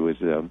later as he was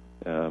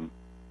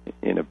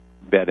in a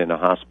bed in a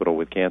hospital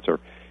with cancer,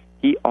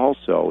 he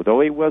also, though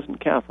he wasn't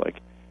Catholic,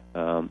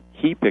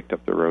 he picked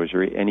up the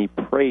rosary and he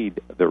prayed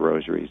the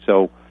rosary.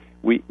 So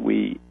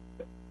we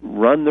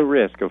run the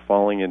risk of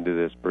falling into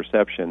this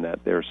perception that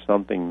there's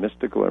something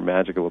mystical or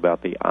magical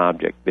about the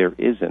object. There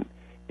isn't.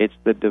 It's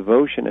the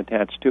devotion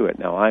attached to it.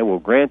 Now, I will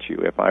grant you,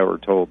 if I were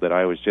told that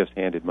I was just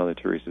handed Mother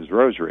Teresa's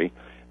rosary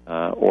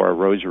or a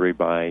rosary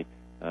by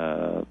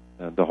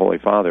the Holy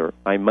Father,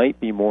 I might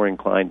be more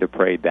inclined to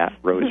pray that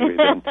rosary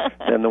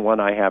than the one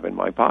I have in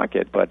my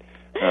pocket. But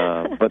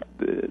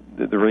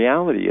the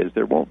reality is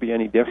there won't be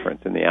any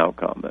difference in the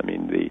outcome. I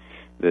mean,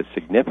 the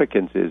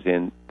significance is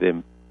in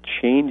the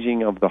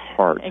changing of the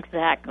heart.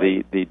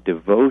 Exactly. The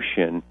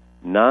devotion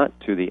not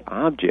to the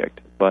object,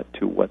 but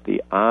to what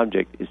the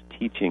object is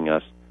teaching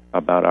us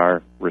about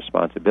our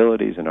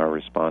responsibilities and our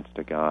response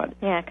to God.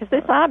 Yeah, because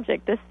this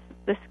object,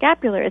 the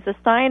scapular, is a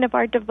sign of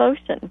our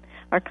devotion,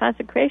 our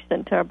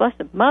consecration to our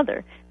Blessed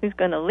Mother, who's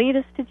going to lead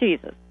us to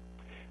Jesus.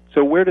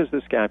 So where does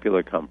the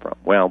scapular come from?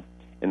 Well,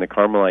 in the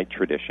Carmelite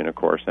tradition, of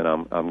course, and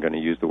I'm going to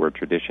use the word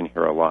tradition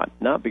here a lot,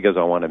 not because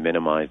I want to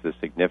minimize the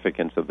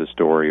significance of the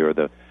story or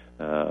the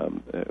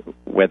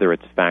whether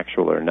it's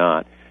factual or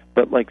not,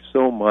 but like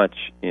so much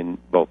in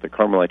both the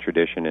Carmelite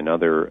tradition and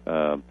other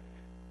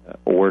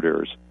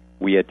orders,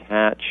 we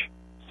attach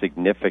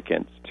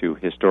significance to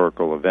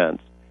historical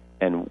events,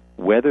 and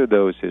whether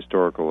those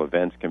historical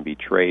events can be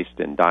traced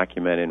and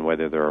documented, and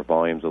whether there are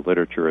volumes of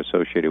literature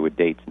associated with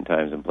dates and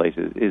times and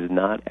places, is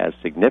not as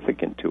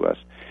significant to us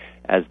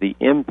as the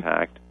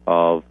impact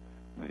of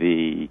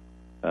the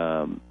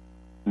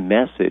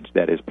message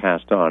that is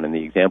passed on. And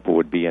the example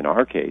would be, in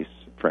our case,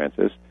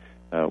 Francis,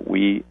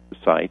 we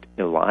cite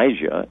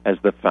Elijah as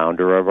the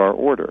founder of our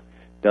order.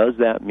 Does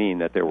that mean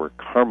that there were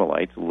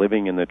Carmelites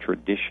living in the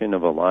tradition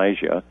of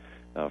Elijah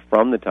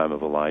from the time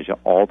of Elijah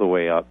all the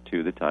way up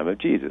to the time of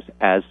Jesus,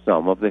 as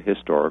some of the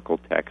historical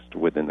texts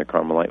within the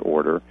Carmelite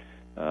order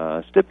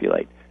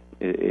stipulate?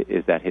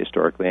 Is that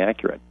historically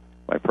accurate?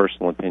 My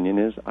personal opinion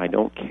is I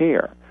don't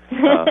care.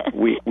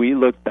 We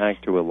look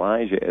back to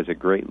Elijah as a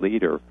great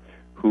leader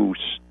who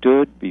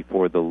stood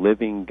before the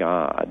living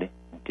God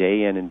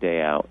day in and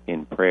day out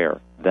in prayer.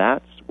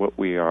 That's what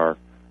we are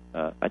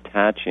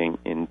attaching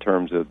in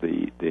terms of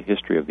the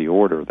history of the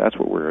order. That's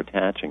what we're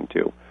attaching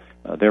to.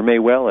 There may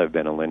well have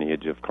been a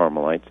lineage of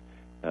Carmelites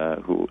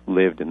who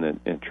lived in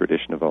the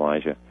tradition of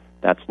Elijah.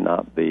 That's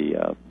not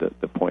the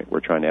point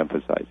we're trying to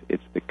emphasize.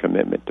 It's the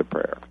commitment to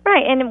prayer.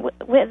 Right, and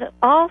with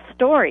all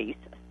stories,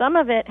 some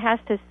of it has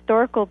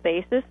historical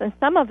basis, and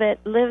some of it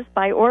lives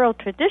by oral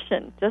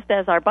tradition, just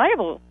as our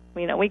Bible.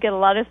 We get a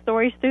lot of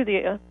stories through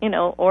the,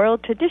 oral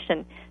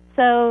tradition.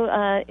 So,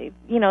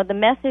 the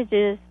message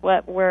is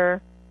what we're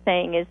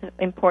saying is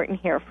important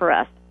here for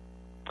us.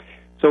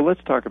 So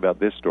let's talk about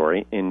this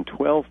story. In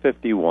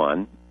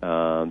 1251,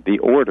 the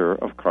Order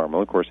of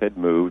Carmel, of course, had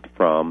moved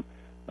from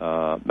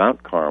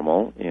Mount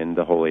Carmel in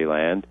the Holy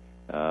Land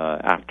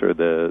after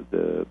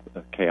the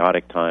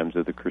chaotic times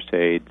of the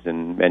Crusades,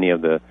 and many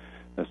of the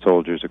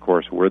soldiers, of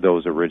course, were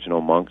those original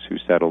monks who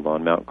settled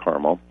on Mount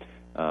Carmel.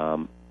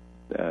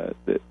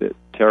 The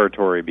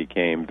territory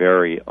became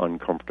very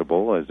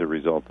uncomfortable as a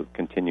result of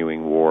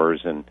continuing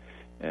wars and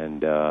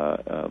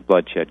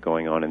bloodshed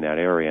going on in that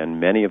area, and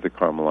many of the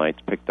Carmelites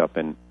picked up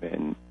and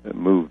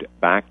moved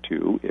back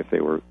to, if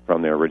they were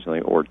from there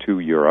originally, or to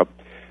Europe,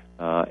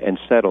 and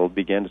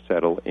began to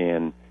settle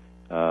in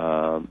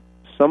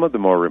some of the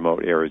more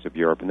remote areas of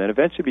Europe, and then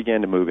eventually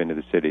began to move into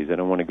the cities. I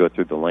don't want to go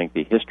through the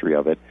lengthy history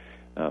of it,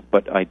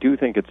 but I do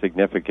think it's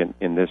significant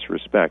in this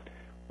respect.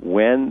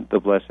 When the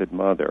Blessed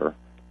Mother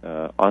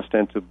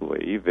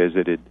ostensibly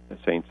visited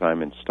St.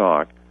 Simon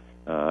Stock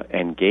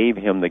and gave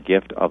him the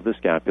gift of the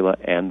scapula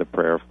and the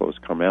prayer of Flos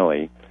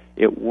Carmeli,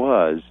 it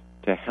was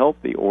to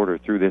help the order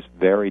through this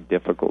very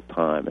difficult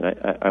time.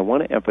 And I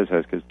want to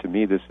emphasize, because to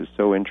me this is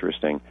so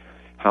interesting,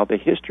 how the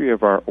history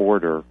of our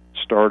order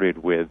started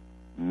with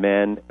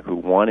men who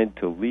wanted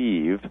to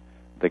leave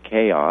the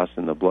chaos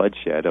and the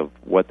bloodshed of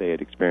what they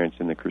had experienced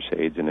in the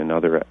Crusades and in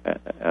other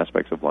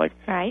aspects of life,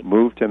 right.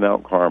 Moved to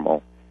Mount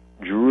Carmel,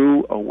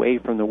 drew away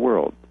from the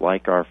world,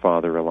 like our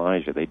father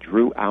Elijah. They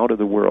drew out of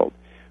the world.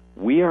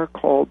 We are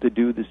called to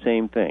do the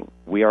same thing.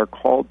 We are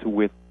called to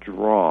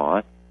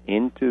withdraw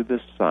into the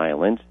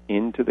silence,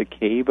 into the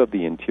cave of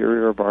the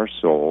interior of our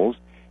souls,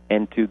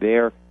 and to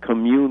there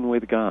commune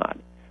with God.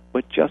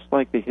 But just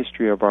like the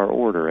history of our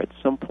order, at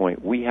some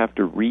point we have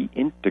to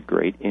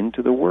reintegrate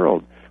into the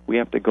world. We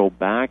have to go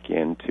back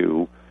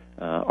into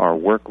our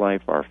work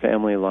life, our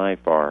family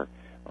life, our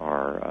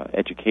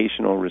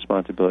educational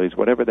responsibilities,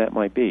 whatever that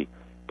might be.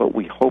 But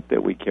we hope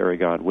that we carry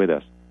God with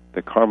us.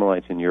 The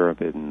Carmelites in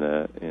Europe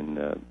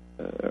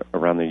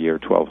around the year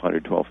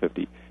 1200,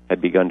 1250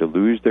 had begun to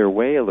lose their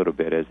way a little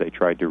bit as they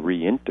tried to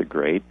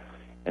reintegrate,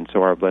 and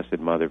so our Blessed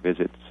Mother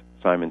visits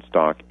Simon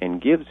Stock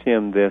and gives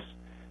him this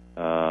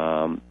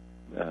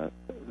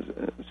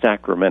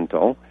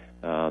sacramental,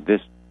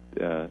 this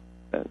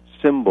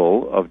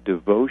symbol of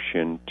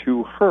devotion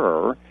to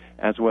her,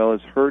 as well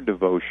as her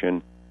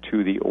devotion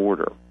to the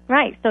order.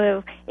 Right.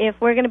 So if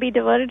we're going to be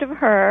devoted to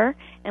her,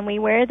 and we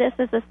wear this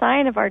as a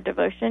sign of our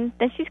devotion,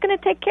 then she's going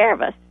to take care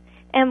of us.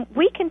 And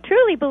we can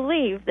truly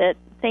believe that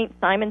St.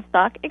 Simon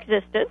Stock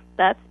existed.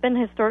 That's been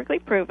historically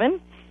proven.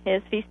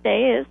 His feast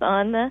day is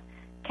on the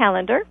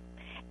calendar.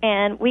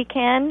 And we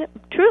can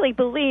truly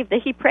believe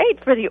that he prayed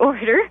for the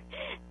order,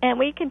 and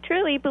we can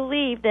truly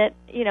believe that,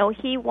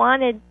 he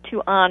wanted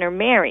to honor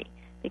Mary,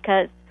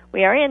 because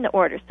we are in the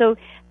order. So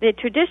the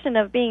tradition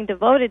of being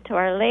devoted to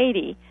Our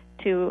Lady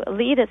to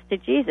lead us to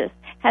Jesus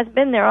has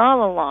been there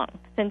all along,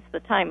 since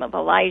the time of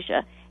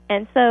Elijah.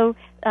 And so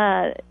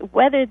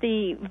whether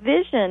the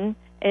vision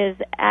is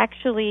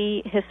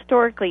actually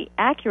historically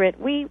accurate,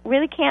 we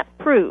really can't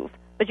prove.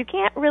 But you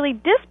can't really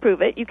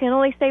disprove it. You can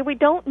only say we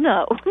don't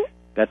know.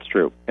 That's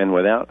true. And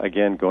without,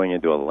 again, going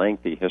into a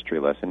lengthy history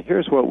lesson,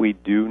 here's what we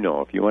do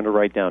know. If you want to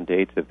write down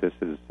dates, if this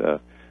is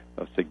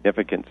of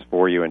significance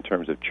for you in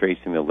terms of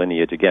tracing the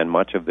lineage, again,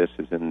 much of this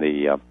is in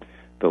the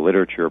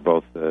literature,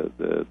 both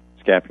the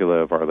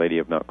Scapula of Our Lady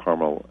of Mount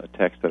Carmel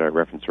text that I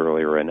referenced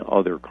earlier and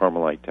other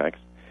Carmelite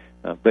texts.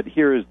 But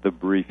here is the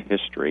brief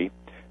history.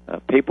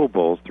 Papal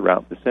bulls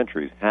throughout the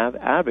centuries have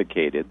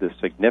advocated the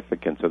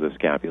significance of the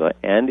scapula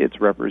and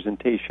its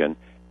representation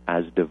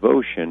as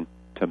devotion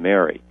to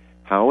Mary.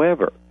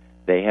 However,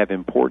 they have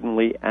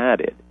importantly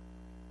added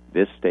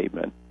this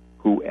statement: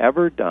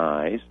 whoever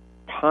dies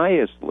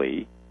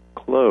piously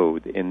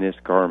clothed in this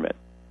garment.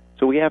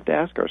 So we have to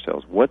ask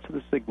ourselves, what's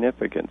the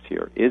significance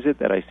here? Is it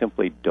that I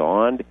simply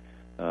donned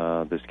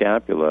the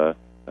scapula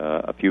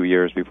a few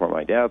years before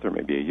my death, or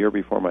maybe a year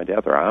before my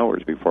death, or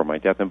hours before my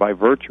death, and by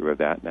virtue of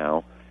that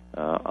now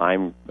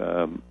I'm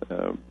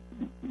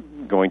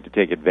going to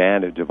take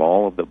advantage of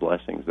all of the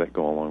blessings that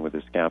go along with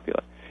the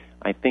scapula?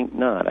 I think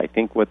not. I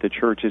think what the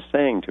Church is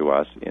saying to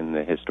us in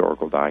the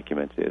historical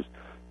documents is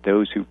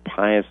those who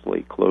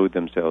piously clothe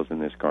themselves in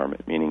this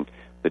garment, meaning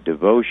the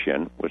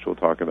devotion, which we'll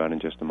talk about in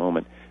just a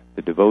moment,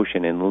 the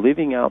devotion in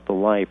living out the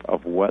life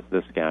of what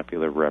the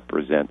scapula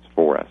represents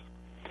for us.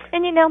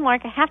 And you know,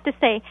 Mark, I have to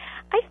say,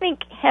 I think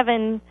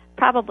heaven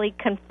probably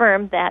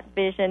confirmed that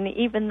vision,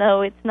 even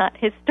though it's not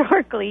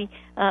historically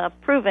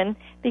proven,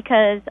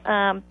 because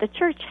the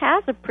Church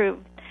has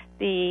approved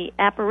the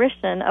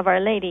apparition of Our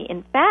Lady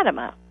in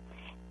Fatima.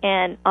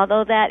 And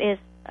although that is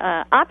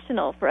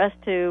optional for us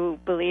to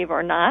believe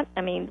or not,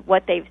 I mean,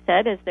 what they've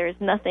said is there's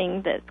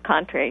nothing that's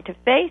contrary to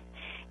faith,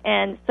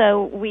 and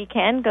so we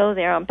can go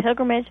there on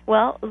pilgrimage.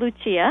 Well,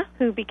 Lucia,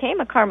 who became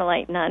a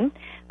Carmelite nun,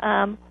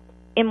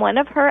 in one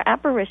of her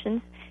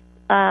apparitions,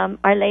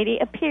 Our Lady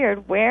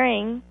appeared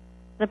wearing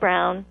the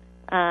brown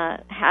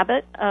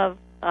habit of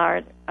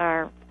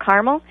our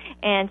Carmel,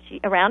 and she,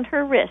 around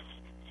her wrist,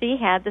 she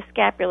had the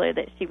scapular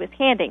that she was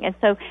handing. And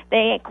so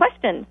they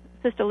questioned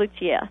Sister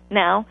Lucia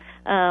now,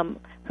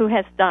 who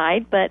has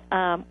died, but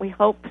we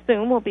hope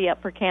soon will be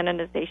up for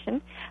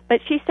canonization. But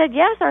she said,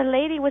 yes, Our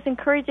Lady was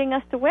encouraging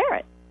us to wear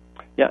it.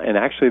 Yeah, and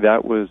actually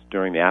that was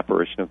during the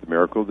apparition of the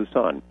Miracle of the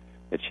Sun,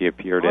 that she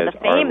appeared as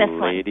Our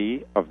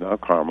Lady of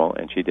Mount Carmel,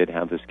 and she did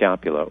have the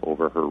scapula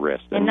over her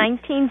wrist. In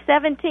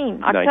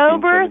 1917,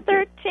 October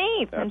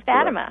 13th, in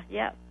Fatima.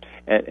 Yeah.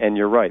 And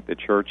you're right. The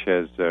Church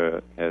has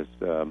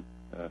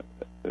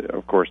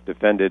of course,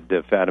 defended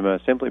Fatima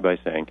simply by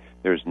saying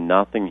there's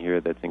nothing here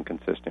that's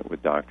inconsistent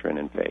with doctrine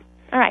and faith.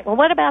 All right. Well,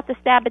 what about the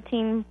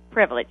Sabbatine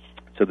privilege?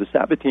 So the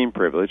Sabbatine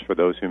privilege, for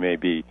those who may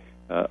be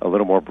a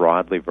little more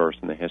broadly versed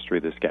in the history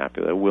of the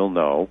scapula, will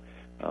know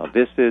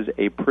this is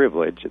a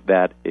privilege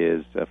that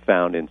is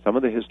found in some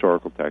of the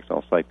historical texts,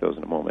 I'll cite those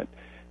in a moment,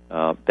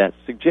 that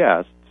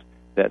suggests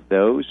that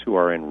those who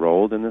are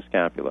enrolled in the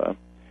scapula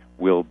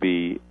will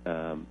be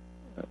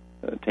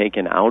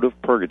taken out of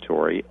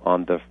purgatory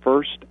on the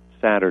first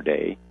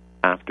Saturday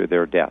after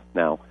their death.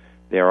 Now,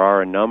 there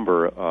are a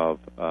number of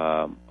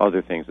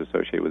other things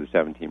associated with the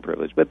Sabbatine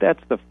privilege, but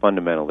that's the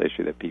fundamental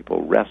issue that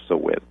people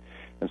wrestle with.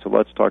 And so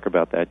let's talk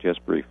about that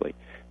just briefly.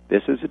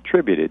 This is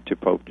attributed to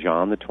Pope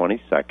John the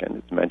 22nd.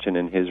 It's mentioned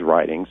in his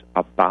writings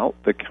about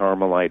the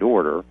Carmelite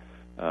order,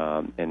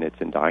 and it's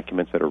in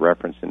documents that are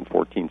referenced in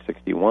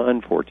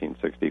 1461,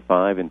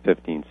 1465, and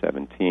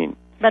 1517.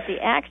 But the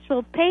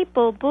actual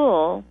papal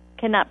bull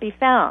cannot be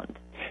found.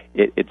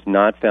 It's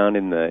not found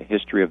in the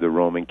history of the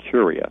Roman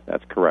Curia.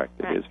 That's correct.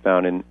 Right. It is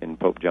found in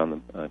Pope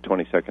John the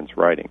 22nd's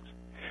writings.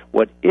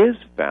 What is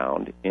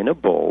found in a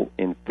bull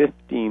in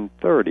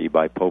 1530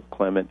 by Pope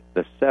Clement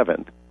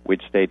VII,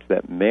 which states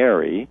that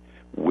Mary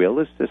will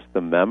assist the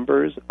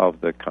members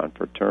of the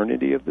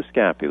confraternity of the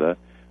scapula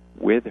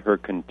with her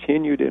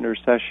continued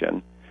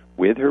intercession,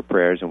 with her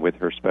prayers, and with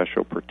her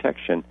special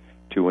protection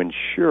to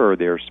ensure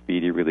their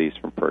speedy release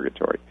from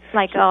purgatory.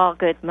 Like all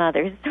good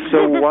mothers.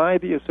 So why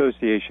the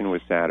association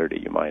with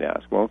Saturday, you might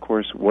ask? Well, of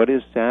course, what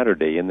is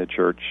Saturday in the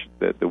church,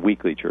 the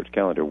weekly church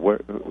calendar?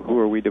 Who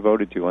are we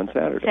devoted to on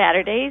Saturday?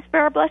 Saturdays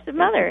for our Blessed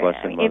Mother.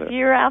 Mother. If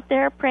you're out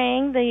there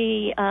praying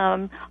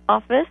the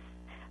office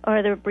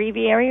or the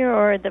breviary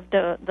or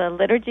the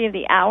liturgy of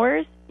the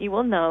hours, you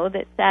will know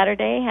that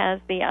Saturday has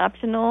the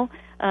optional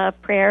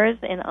prayers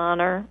in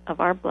honor of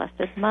our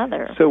Blessed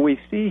Mother. So we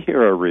see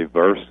here a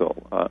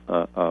reversal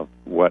of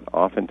what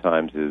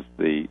oftentimes is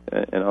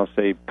and I'll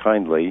say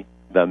kindly,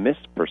 the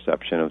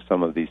misperception of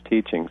some of these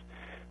teachings.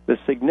 The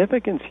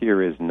significance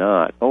here is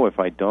not, if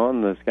I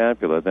don the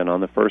scapula, then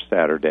on the first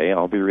Saturday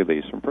I'll be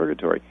released from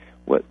purgatory.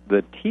 What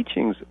the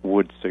teachings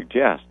would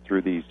suggest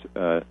through these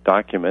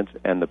documents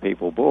and the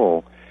papal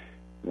bull,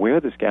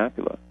 wear the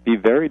scapula, be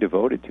very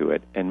devoted to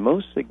it, and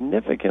most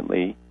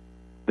significantly,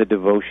 the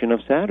devotion of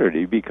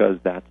Saturday, because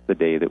that's the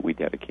day that we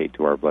dedicate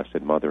to our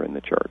Blessed Mother in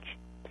the Church.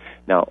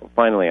 Now,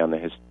 finally, on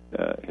the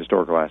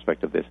historical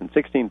aspect of this, in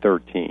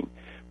 1613,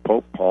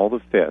 Pope Paul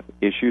V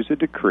issues a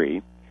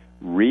decree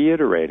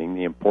reiterating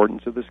the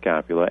importance of the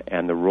scapula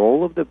and the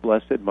role of the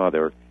Blessed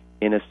Mother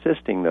in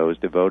assisting those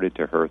devoted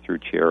to her through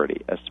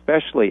charity,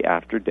 especially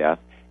after death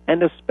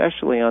and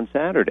especially on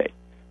Saturday.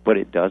 But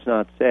it does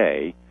not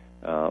say,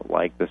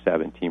 like the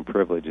 17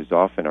 privilege is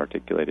often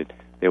articulated,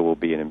 there will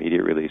be an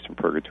immediate release from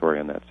purgatory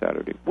on that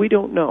Saturday. We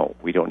don't know.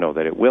 We don't know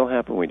that it will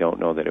happen. We don't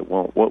know that it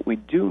won't. What we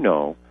do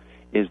know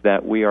is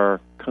that we are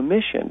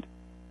commissioned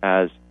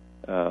as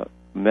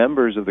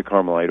members of the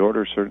Carmelite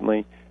order,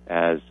 certainly,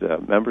 as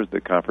members of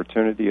the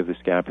confraternity of the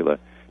Scapula,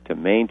 to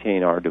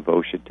maintain our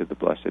devotion to the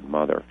Blessed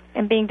Mother.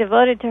 And being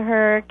devoted to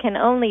her can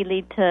only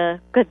lead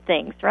to good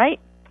things, right?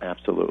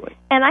 Absolutely.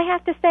 And I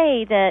have to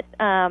say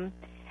that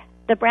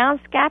the Brown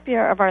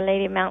Scapular of Our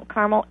Lady of Mount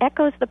Carmel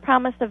echoes the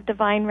promise of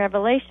divine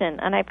revelation,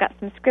 and I've got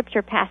some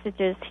scripture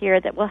passages here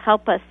that will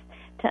help us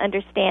to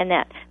understand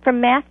that. From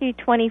Matthew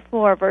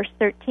 24, verse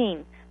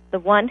 13, the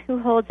one who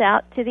holds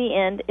out to the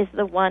end is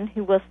the one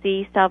who will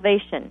see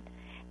salvation.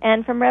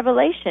 And from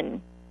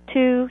Revelation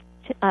 2,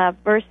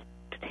 verse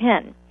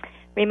 10,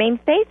 remain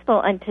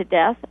faithful unto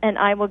death, and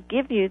I will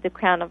give you the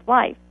crown of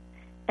life.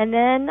 And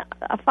then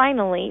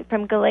finally,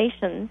 from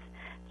Galatians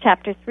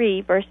chapter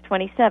 3, verse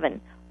 27,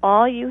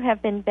 all you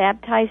have been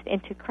baptized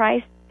into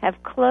Christ have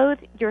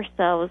clothed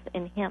yourselves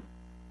in him.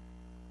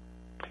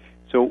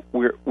 So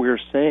we're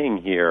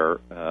saying here,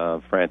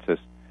 Francis,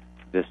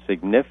 the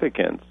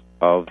significance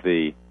of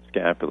the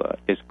scapula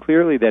is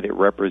clearly that it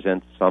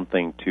represents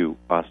something to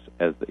us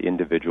as the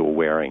individual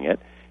wearing it.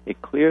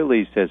 It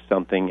clearly says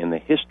something in the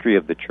history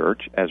of the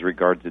Church as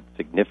regards its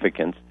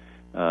significance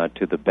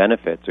to the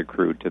benefits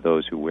accrued to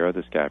those who wear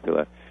the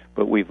scapula.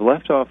 But we've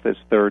left off this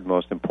third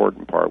most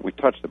important part. We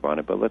touched upon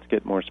it, but let's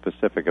get more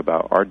specific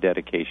about our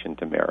dedication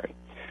to Mary.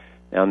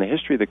 Now, in the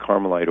history of the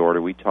Carmelite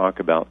order, we talk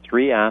about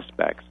three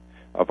aspects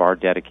of our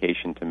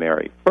dedication to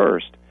Mary.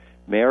 First,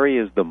 Mary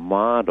is the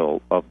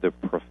model of the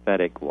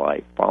prophetic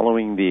life,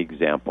 following the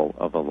example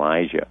of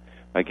Elijah.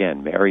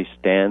 Again, Mary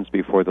stands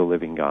before the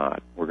living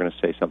God. We're going to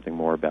say something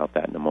more about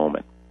that in a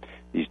moment.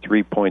 These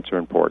 3 points are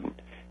important.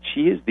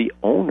 She is the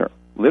owner.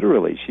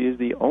 Literally, she is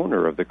the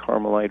owner of the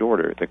Carmelite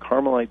order. The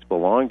Carmelites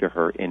belong to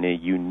her in a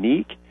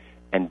unique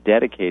and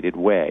dedicated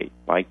way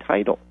by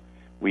title.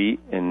 We,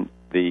 in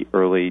the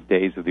early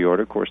days of the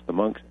order, of course, the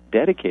monks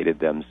dedicated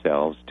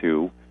themselves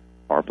to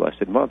our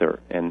Blessed Mother,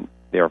 and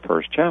their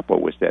first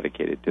chapel was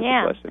dedicated to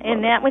the Blessed Mother.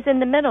 And that was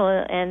in the middle,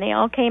 and they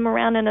all came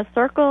around in a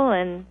circle,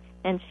 and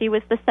she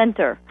was the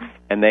center.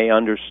 And they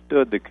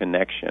understood the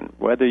connection.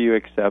 Whether you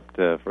accept,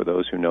 for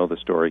those who know the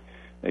story,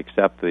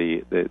 accept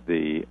the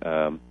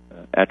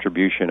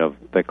attribution of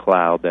the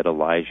cloud that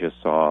Elijah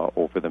saw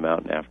over the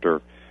mountain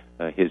after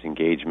his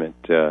engagement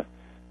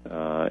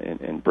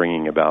in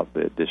bringing about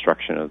the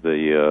destruction of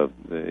the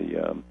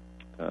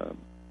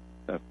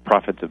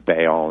prophets of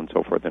Baal and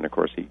so forth. And, of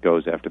course, he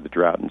goes after the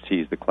drought and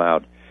sees the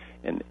cloud.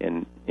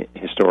 And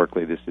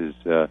historically, this is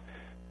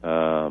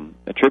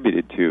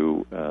attributed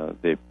to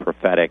the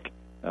prophetic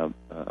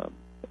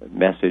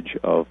message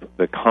of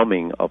the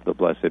coming of the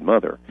Blessed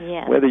Mother.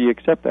 Yes. Whether you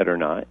accept that or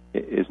not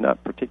is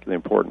not particularly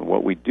important.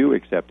 What we do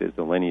accept is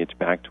the lineage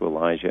back to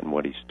Elijah and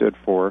what he stood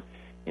for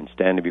in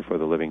standing before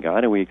the living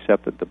God, and we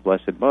accept that the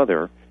Blessed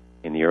Mother,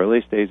 in the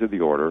earliest days of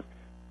the order,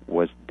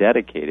 was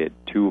dedicated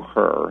to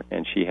her,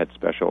 and she had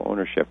special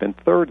ownership. And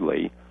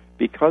thirdly,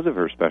 because of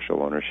her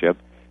special ownership,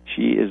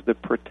 she is the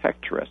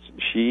protectress.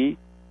 She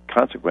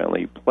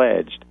consequently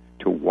pledged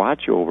to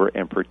watch over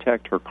and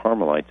protect her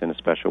Carmelites in a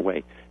special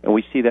way. And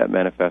we see that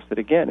manifested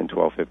again in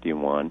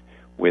 1251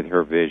 with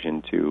her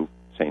vision to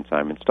St.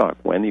 Simon Stock.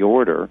 When the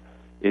order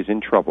is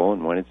in trouble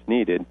and when it's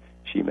needed,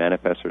 she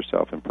manifests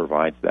herself and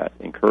provides that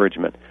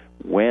encouragement.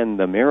 When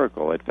the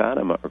miracle at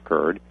Fatima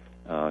occurred,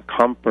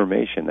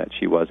 confirmation that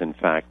she was, in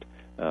fact,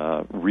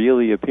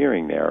 really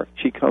appearing there,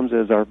 she comes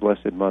as our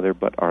Blessed Mother,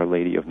 but Our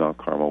Lady of Mount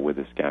Carmel with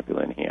a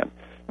scapula in hand.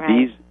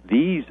 Right.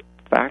 These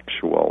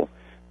factual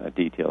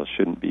details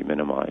shouldn't be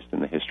minimized in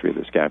the history of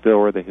the scapula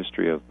or the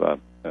history of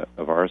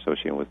our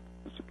association with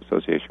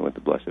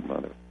the Blessed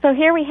Mother. So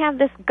here we have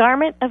this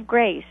garment of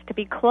grace to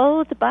be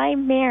clothed by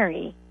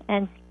Mary,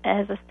 and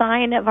as a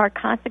sign of our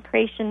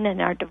consecration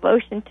and our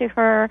devotion to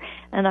her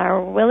and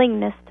our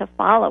willingness to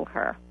follow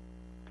her.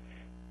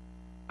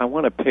 I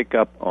want to pick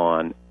up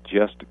on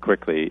just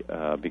quickly,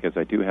 because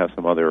I do have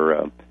some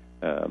other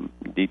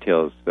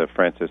details,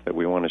 Francis, that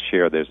we want to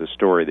share. There's a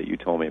story that you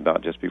told me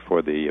about just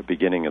before the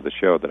beginning of the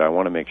show that I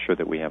want to make sure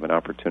that we have an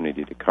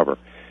opportunity to cover.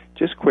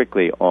 Just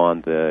quickly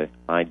on the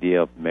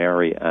idea of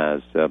Mary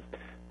as the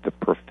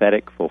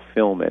prophetic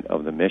fulfillment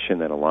of the mission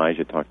that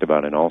Elijah talked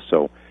about, and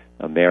also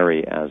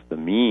Mary as the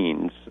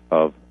means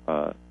of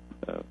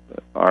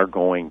our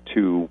going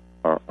to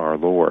our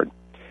Lord.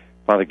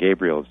 Father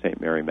Gabriel of St.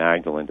 Mary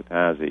Magdalene de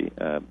Pazzi,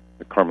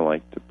 the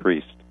Carmelite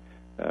priest,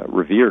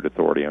 revered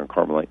authority on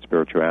Carmelite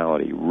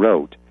spirituality,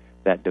 wrote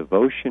that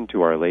devotion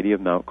to Our Lady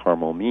of Mount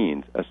Carmel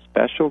means a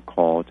special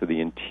call to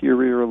the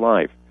interior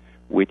life,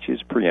 which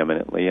is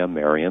preeminently a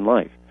Marian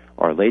life.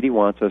 Our Lady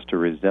wants us to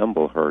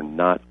resemble her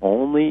not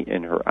only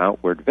in her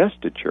outward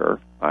vestiture,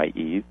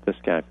 i.e., the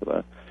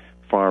scapula,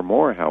 far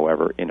more,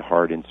 however, in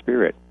heart and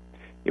spirit.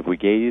 If we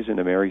gaze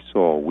into Mary's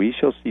soul, we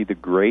shall see the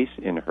grace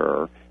in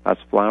her has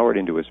flowered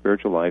into a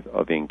spiritual life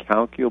of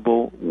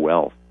incalculable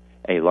wealth,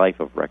 a life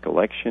of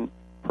recollection,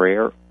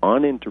 prayer,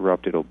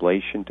 uninterrupted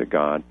oblation to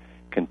God,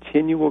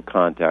 continual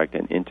contact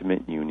and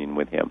intimate union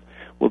with Him.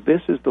 Well,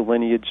 this is the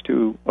lineage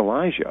to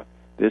Elijah.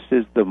 This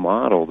is the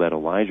model that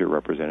Elijah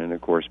represented, and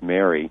of course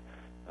Mary,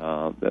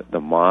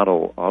 the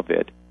model of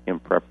it in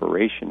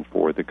preparation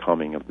for the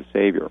coming of the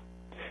Savior.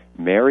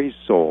 Mary's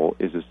soul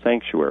is a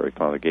sanctuary,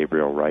 Father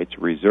Gabriel writes,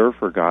 reserved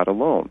for God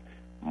alone,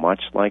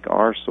 much like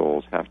our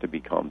souls have to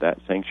become that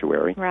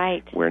sanctuary,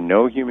 right, where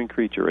no human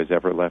creature has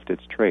ever left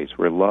its trace,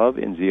 where love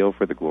and zeal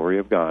for the glory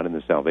of God and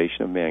the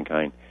salvation of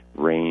mankind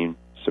reign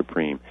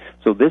supreme.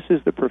 So this is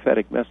the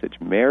prophetic message.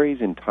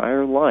 Mary's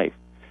entire life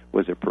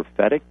was a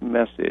prophetic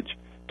message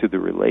to the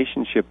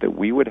relationship that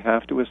we would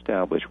have to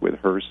establish with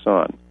her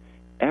Son.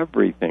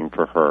 Everything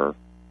for her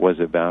was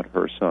about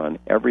her Son.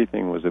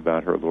 Everything was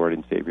about her Lord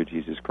and Savior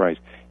Jesus Christ.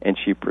 And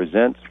she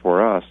presents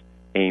for us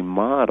a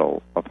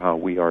model of how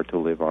we are to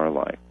live our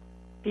life.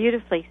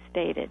 Beautifully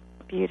stated.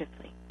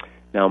 Beautifully.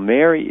 Now,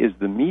 Mary is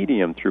the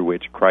medium through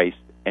which Christ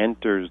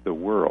enters the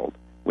world.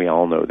 We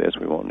all know this.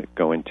 We won't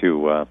go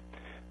into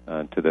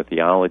to the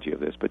theology of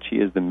this, but she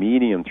is the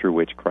medium through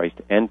which Christ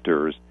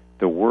enters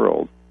the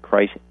world.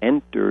 Christ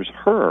enters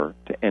her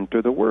to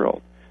enter the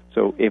world.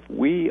 So if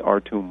we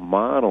are to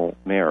model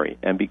Mary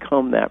and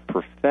become that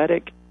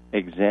prophetic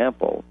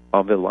example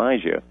of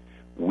Elijah,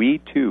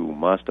 we too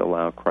must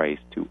allow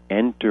Christ to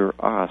enter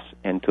us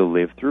and to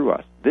live through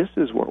us. This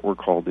is what we're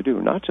called to do,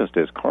 not just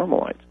as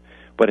Carmelites,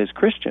 but as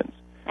Christians.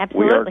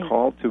 Absolutely. We are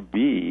called to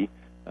be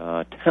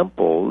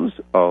temples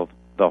of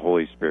the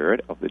Holy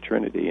Spirit, of the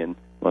Trinity, and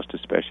most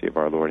especially of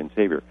our Lord and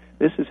Savior.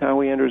 This is how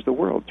He enters the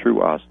world,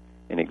 through us,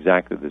 in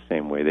exactly the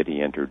same way that He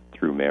entered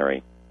through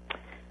Mary.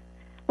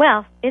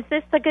 Well, is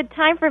this a good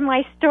time for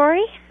my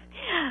story?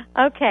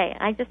 Okay,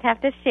 I just have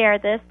to share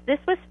this. This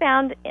was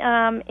found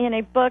in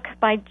a book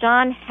by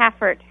John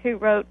Haffert, who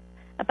wrote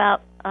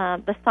about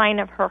the sign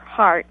of her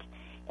heart.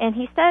 And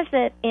he says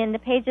that in the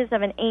pages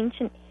of an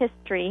ancient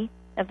history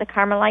of the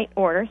Carmelite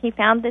order, he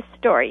found this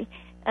story,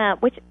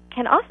 which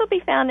can also be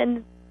found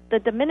in the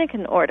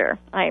Dominican order.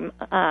 I'm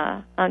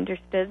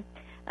understood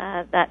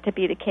that to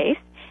be the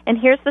case. And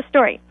here's the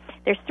story.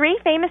 There's 3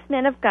 famous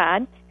men of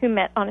God who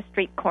met on a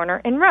street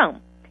corner in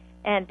Rome.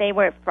 And they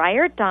were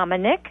Friar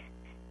Dominic,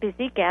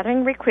 busy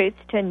gathering recruits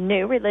to a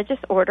new religious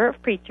order of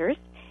preachers.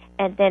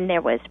 And then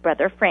there was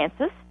Brother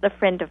Francis, the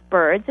friend of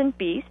birds and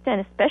beasts,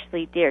 and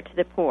especially dear to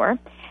the poor,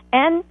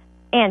 and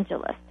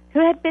Angelus,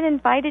 who had been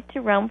invited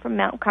to Rome from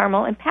Mount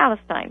Carmel in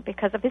Palestine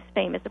because of his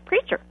fame as a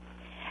preacher.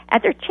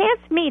 At their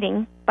chance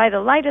meeting, by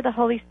the light of the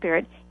Holy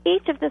Spirit,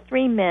 each of the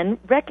 3 men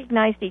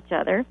recognized each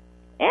other,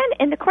 and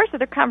in the course of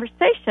their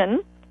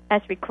conversation,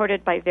 as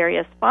recorded by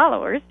various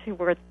followers who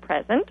were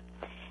present,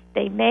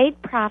 they made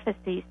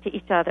prophecies to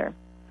each other.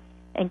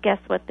 And guess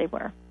what they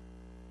were?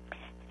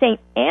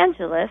 St.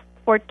 Angelus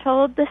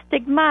foretold the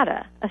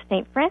stigmata of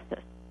St.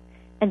 Francis.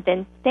 And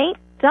then St.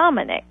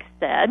 Dominic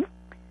said,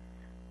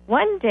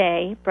 "One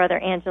day, Brother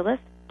Angelus,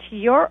 to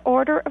your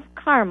order of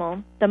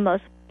Carmel, the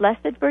most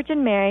Blessed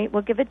Virgin Mary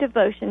will give a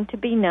devotion to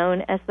be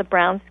known as the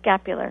Brown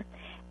Scapular.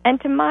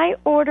 And to my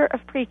order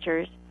of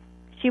preachers,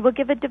 she will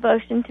give a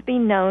devotion to be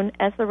known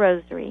as the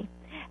Rosary.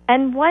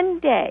 And one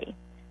day,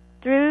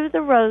 through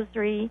the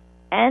Rosary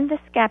and the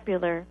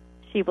Scapular,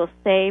 she will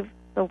save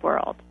the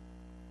world."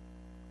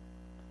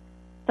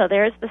 So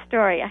there's the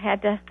story. I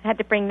had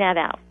to bring that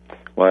out.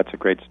 Well, that's a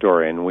great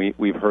story, and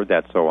we've heard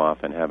that so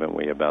often, haven't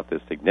we, about the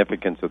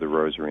significance of the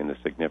Rosary and the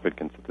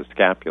significance of the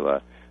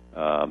Scapula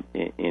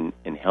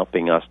in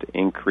helping us to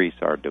increase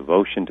our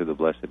devotion to the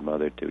Blessed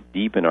Mother, to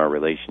deepen our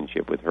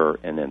relationship with her,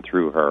 and then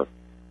through her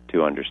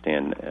to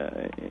understand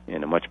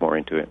in a much more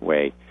intimate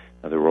way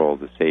the role of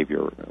the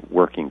Savior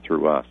working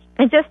through us.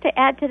 And just to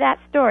add to that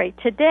story,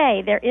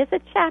 today there is a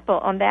chapel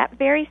on that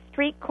very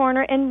street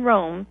corner in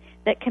Rome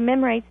that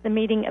commemorates the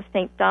meeting of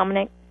St.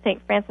 Dominic,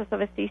 St. Francis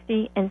of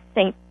Assisi, and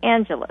St.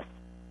 Angelus.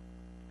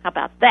 How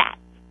about that?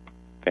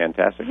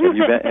 Fantastic. Have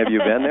you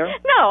been there?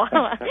 No,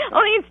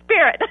 only in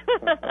spirit.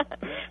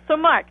 So,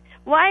 Mark,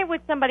 why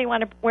would somebody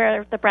want to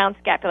wear the brown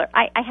scapular?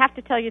 I have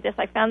to tell you this.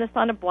 I found this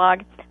on a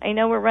blog. I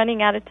know we're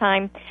running out of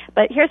time,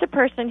 but here's a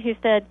person who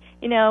said,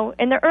 in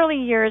the early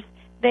years,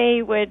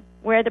 they would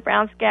wear the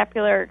brown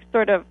scapular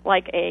sort of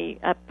like a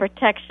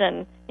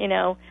protection,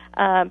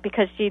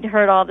 because she'd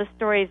heard all the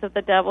stories of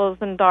the devils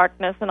and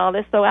darkness and all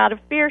this. So out of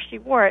fear, she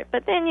wore it.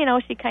 But then,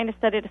 she kind of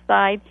set it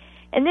aside.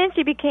 And then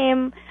she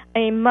became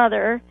a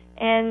mother,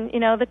 and,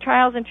 the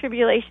trials and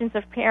tribulations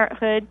of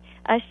parenthood,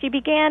 she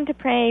began to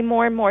pray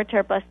more and more to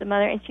her Blessed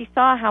Mother, and she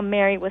saw how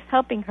Mary was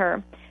helping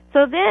her.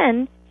 So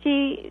then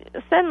she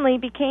suddenly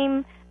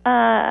became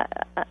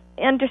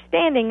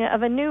understanding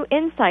of a new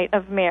insight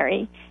of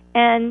Mary.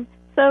 And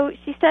so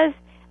she says,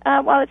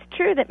 while it's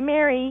true that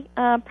Mary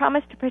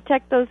promised to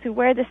protect those who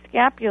wear the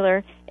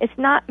scapular, it's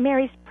not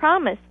Mary's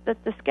promise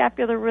that the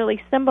scapular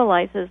really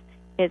symbolizes.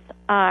 It's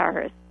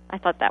ours. I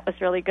thought that was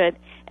really good.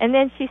 And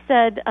then she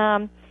said,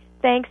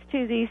 thanks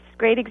to this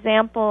great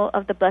example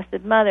of the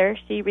Blessed Mother,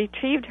 she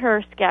retrieved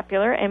her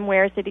scapular and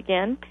wears it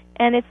again.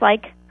 And it's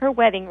like her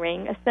wedding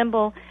ring, a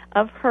symbol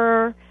of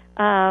her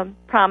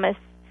promise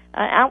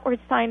an outward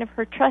sign of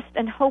her trust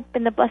and hope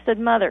in the Blessed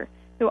Mother,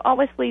 who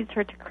always leads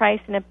her to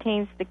Christ and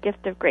obtains the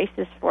gift of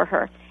graces for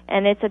her.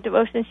 And it's a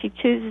devotion she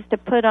chooses to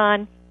put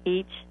on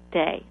each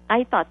day.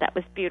 I thought that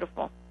was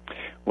beautiful.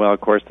 Well,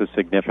 of course, the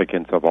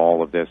significance of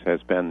all of this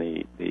has been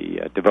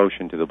the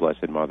devotion to the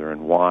Blessed Mother,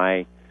 and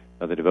why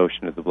the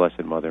devotion to the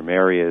Blessed Mother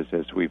Mary is,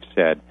 as we've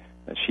said,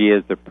 she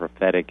is the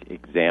prophetic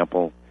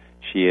example.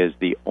 She is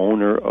the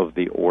owner of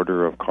the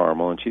Order of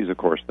Carmel, and she's, of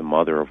course, the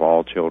mother of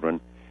all children.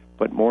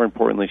 But more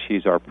importantly,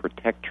 she's our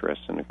protectress.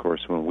 And, of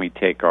course, when we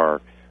take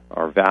our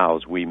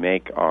vows, we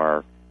make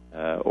or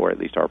at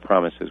least our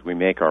promises, we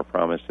make our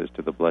promises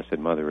to the Blessed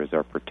Mother as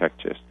our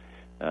protectress.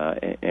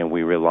 And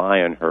we rely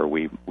on her.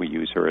 We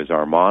use her as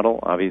our model,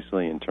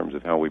 obviously, in terms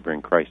of how we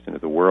bring Christ into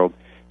the world.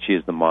 She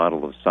is the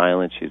model of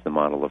silence. She's the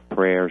model of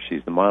prayer.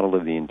 She's the model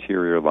of the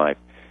interior life.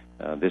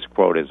 This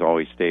quote has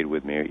always stayed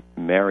with me.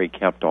 Mary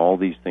kept all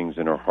these things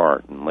in her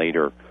heart, and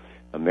later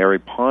Mary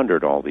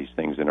pondered all these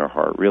things in her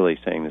heart, really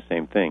saying the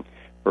same thing.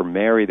 For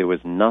Mary, there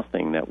was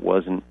nothing that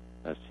wasn't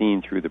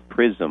seen through the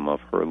prism of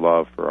her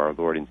love for our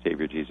Lord and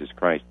Savior Jesus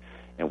Christ.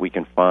 And we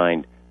can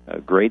find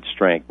great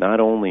strength not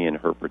only in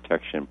her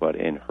protection, but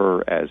in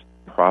her as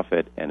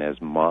prophet and as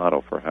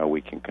model for how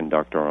we can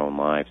conduct our own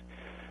lives.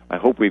 I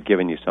hope we've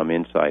given you some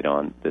insight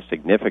on the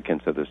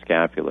significance of the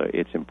scapula,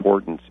 its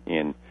importance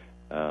in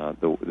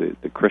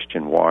the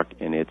Christian walk,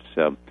 and its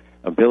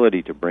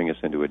ability to bring us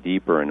into a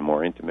deeper and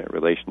more intimate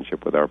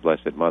relationship with our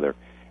Blessed Mother.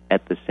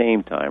 At the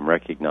same time,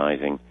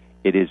 recognizing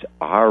it is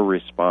our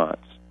response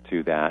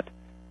to that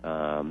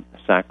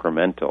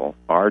sacramental,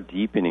 our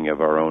deepening of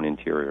our own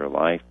interior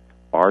life,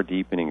 our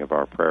deepening of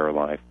our prayer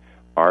life,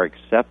 our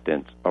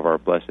acceptance of our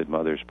Blessed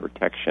Mother's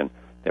protection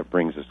that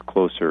brings us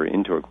closer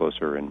into a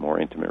closer and more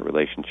intimate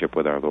relationship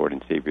with our Lord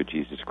and Savior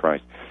Jesus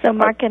Christ. So,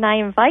 Mark, and I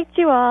invite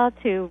you all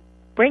to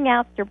bring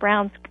out your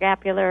brown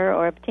scapular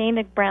or obtain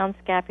a brown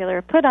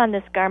scapular, put on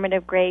this garment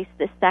of grace,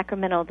 this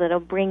sacramental that will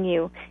bring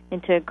you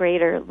into a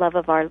greater love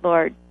of our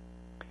Lord.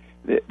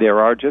 There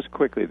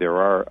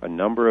are a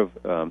number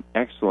of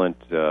excellent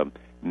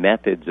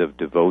methods of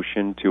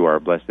devotion to our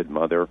Blessed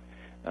Mother.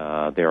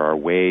 There are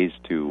ways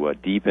to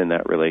deepen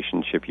that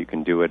relationship. You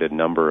can do it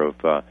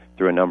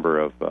through a number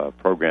of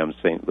programs.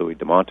 St. Louis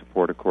de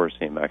Montfort, of course,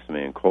 St.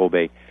 Maximilian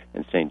Kolbe,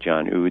 and St.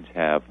 John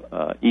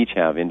Eudes each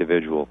have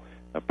individual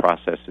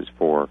processes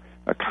for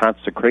a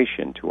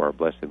consecration to our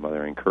Blessed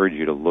Mother. I encourage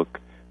you to look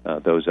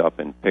those up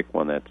and pick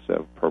one that's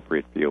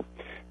appropriate for you.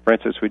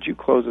 Francis, would you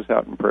close us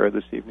out in prayer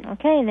this evening?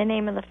 Okay, in the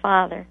name of the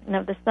Father, and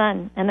of the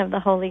Son, and of the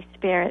Holy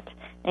Spirit.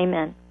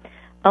 Amen.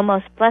 O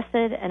most blessed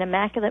and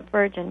immaculate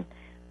Virgin,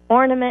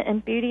 ornament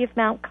and beauty of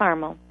Mount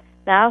Carmel,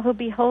 thou who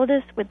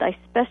beholdest with thy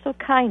special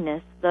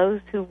kindness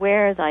those who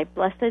wear thy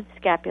blessed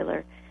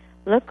scapular,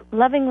 look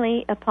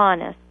lovingly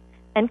upon us,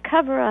 and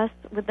cover us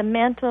with the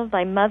mantle of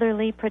thy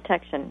motherly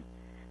protection.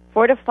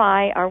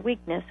 Fortify our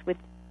weakness with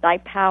thy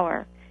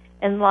power.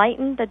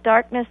 Enlighten the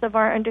darkness of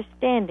our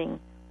understanding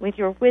with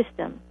your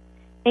wisdom.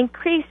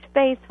 Increase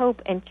faith,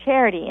 hope, and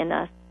charity in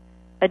us.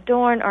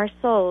 Adorn our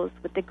souls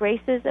with the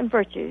graces and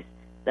virtues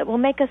that will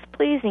make us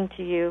pleasing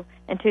to you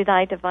and to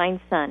thy divine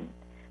Son.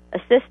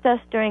 Assist us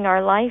during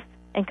our life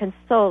and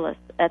console us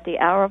at the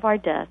hour of our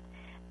death,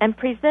 and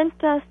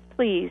present us,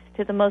 please,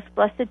 to the most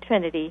blessed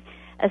Trinity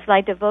as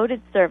thy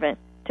devoted servant,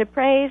 to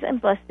praise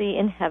and bless thee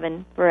in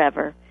heaven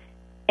forever.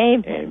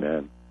 Amen.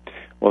 Amen.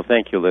 Well,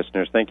 thank you,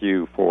 listeners. Thank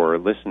you for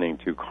listening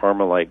to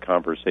Carmelite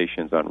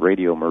Conversations on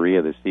Radio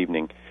Maria this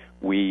evening.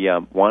 We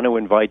want to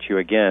invite you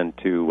again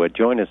to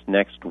join us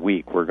next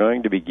week. We're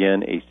going to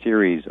begin a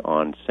series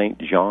on St.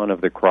 John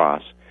of the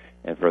Cross.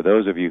 And for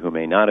those of you who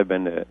may not have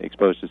been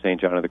exposed to St.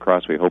 John of the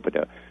Cross, we hope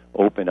to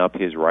open up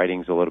his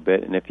writings a little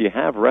bit. And if you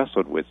have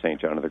wrestled with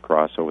St. John of the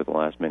Cross over the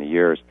last many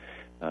years,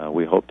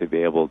 we hope to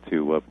be able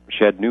to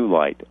shed new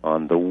light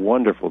on the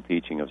wonderful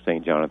teaching of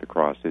St. John of the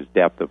Cross, his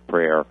depth of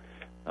prayer,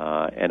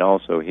 and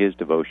also his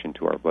devotion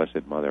to our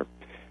Blessed Mother.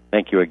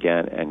 Thank you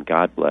again, and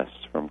God bless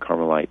from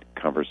Carmelite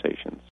Conversations.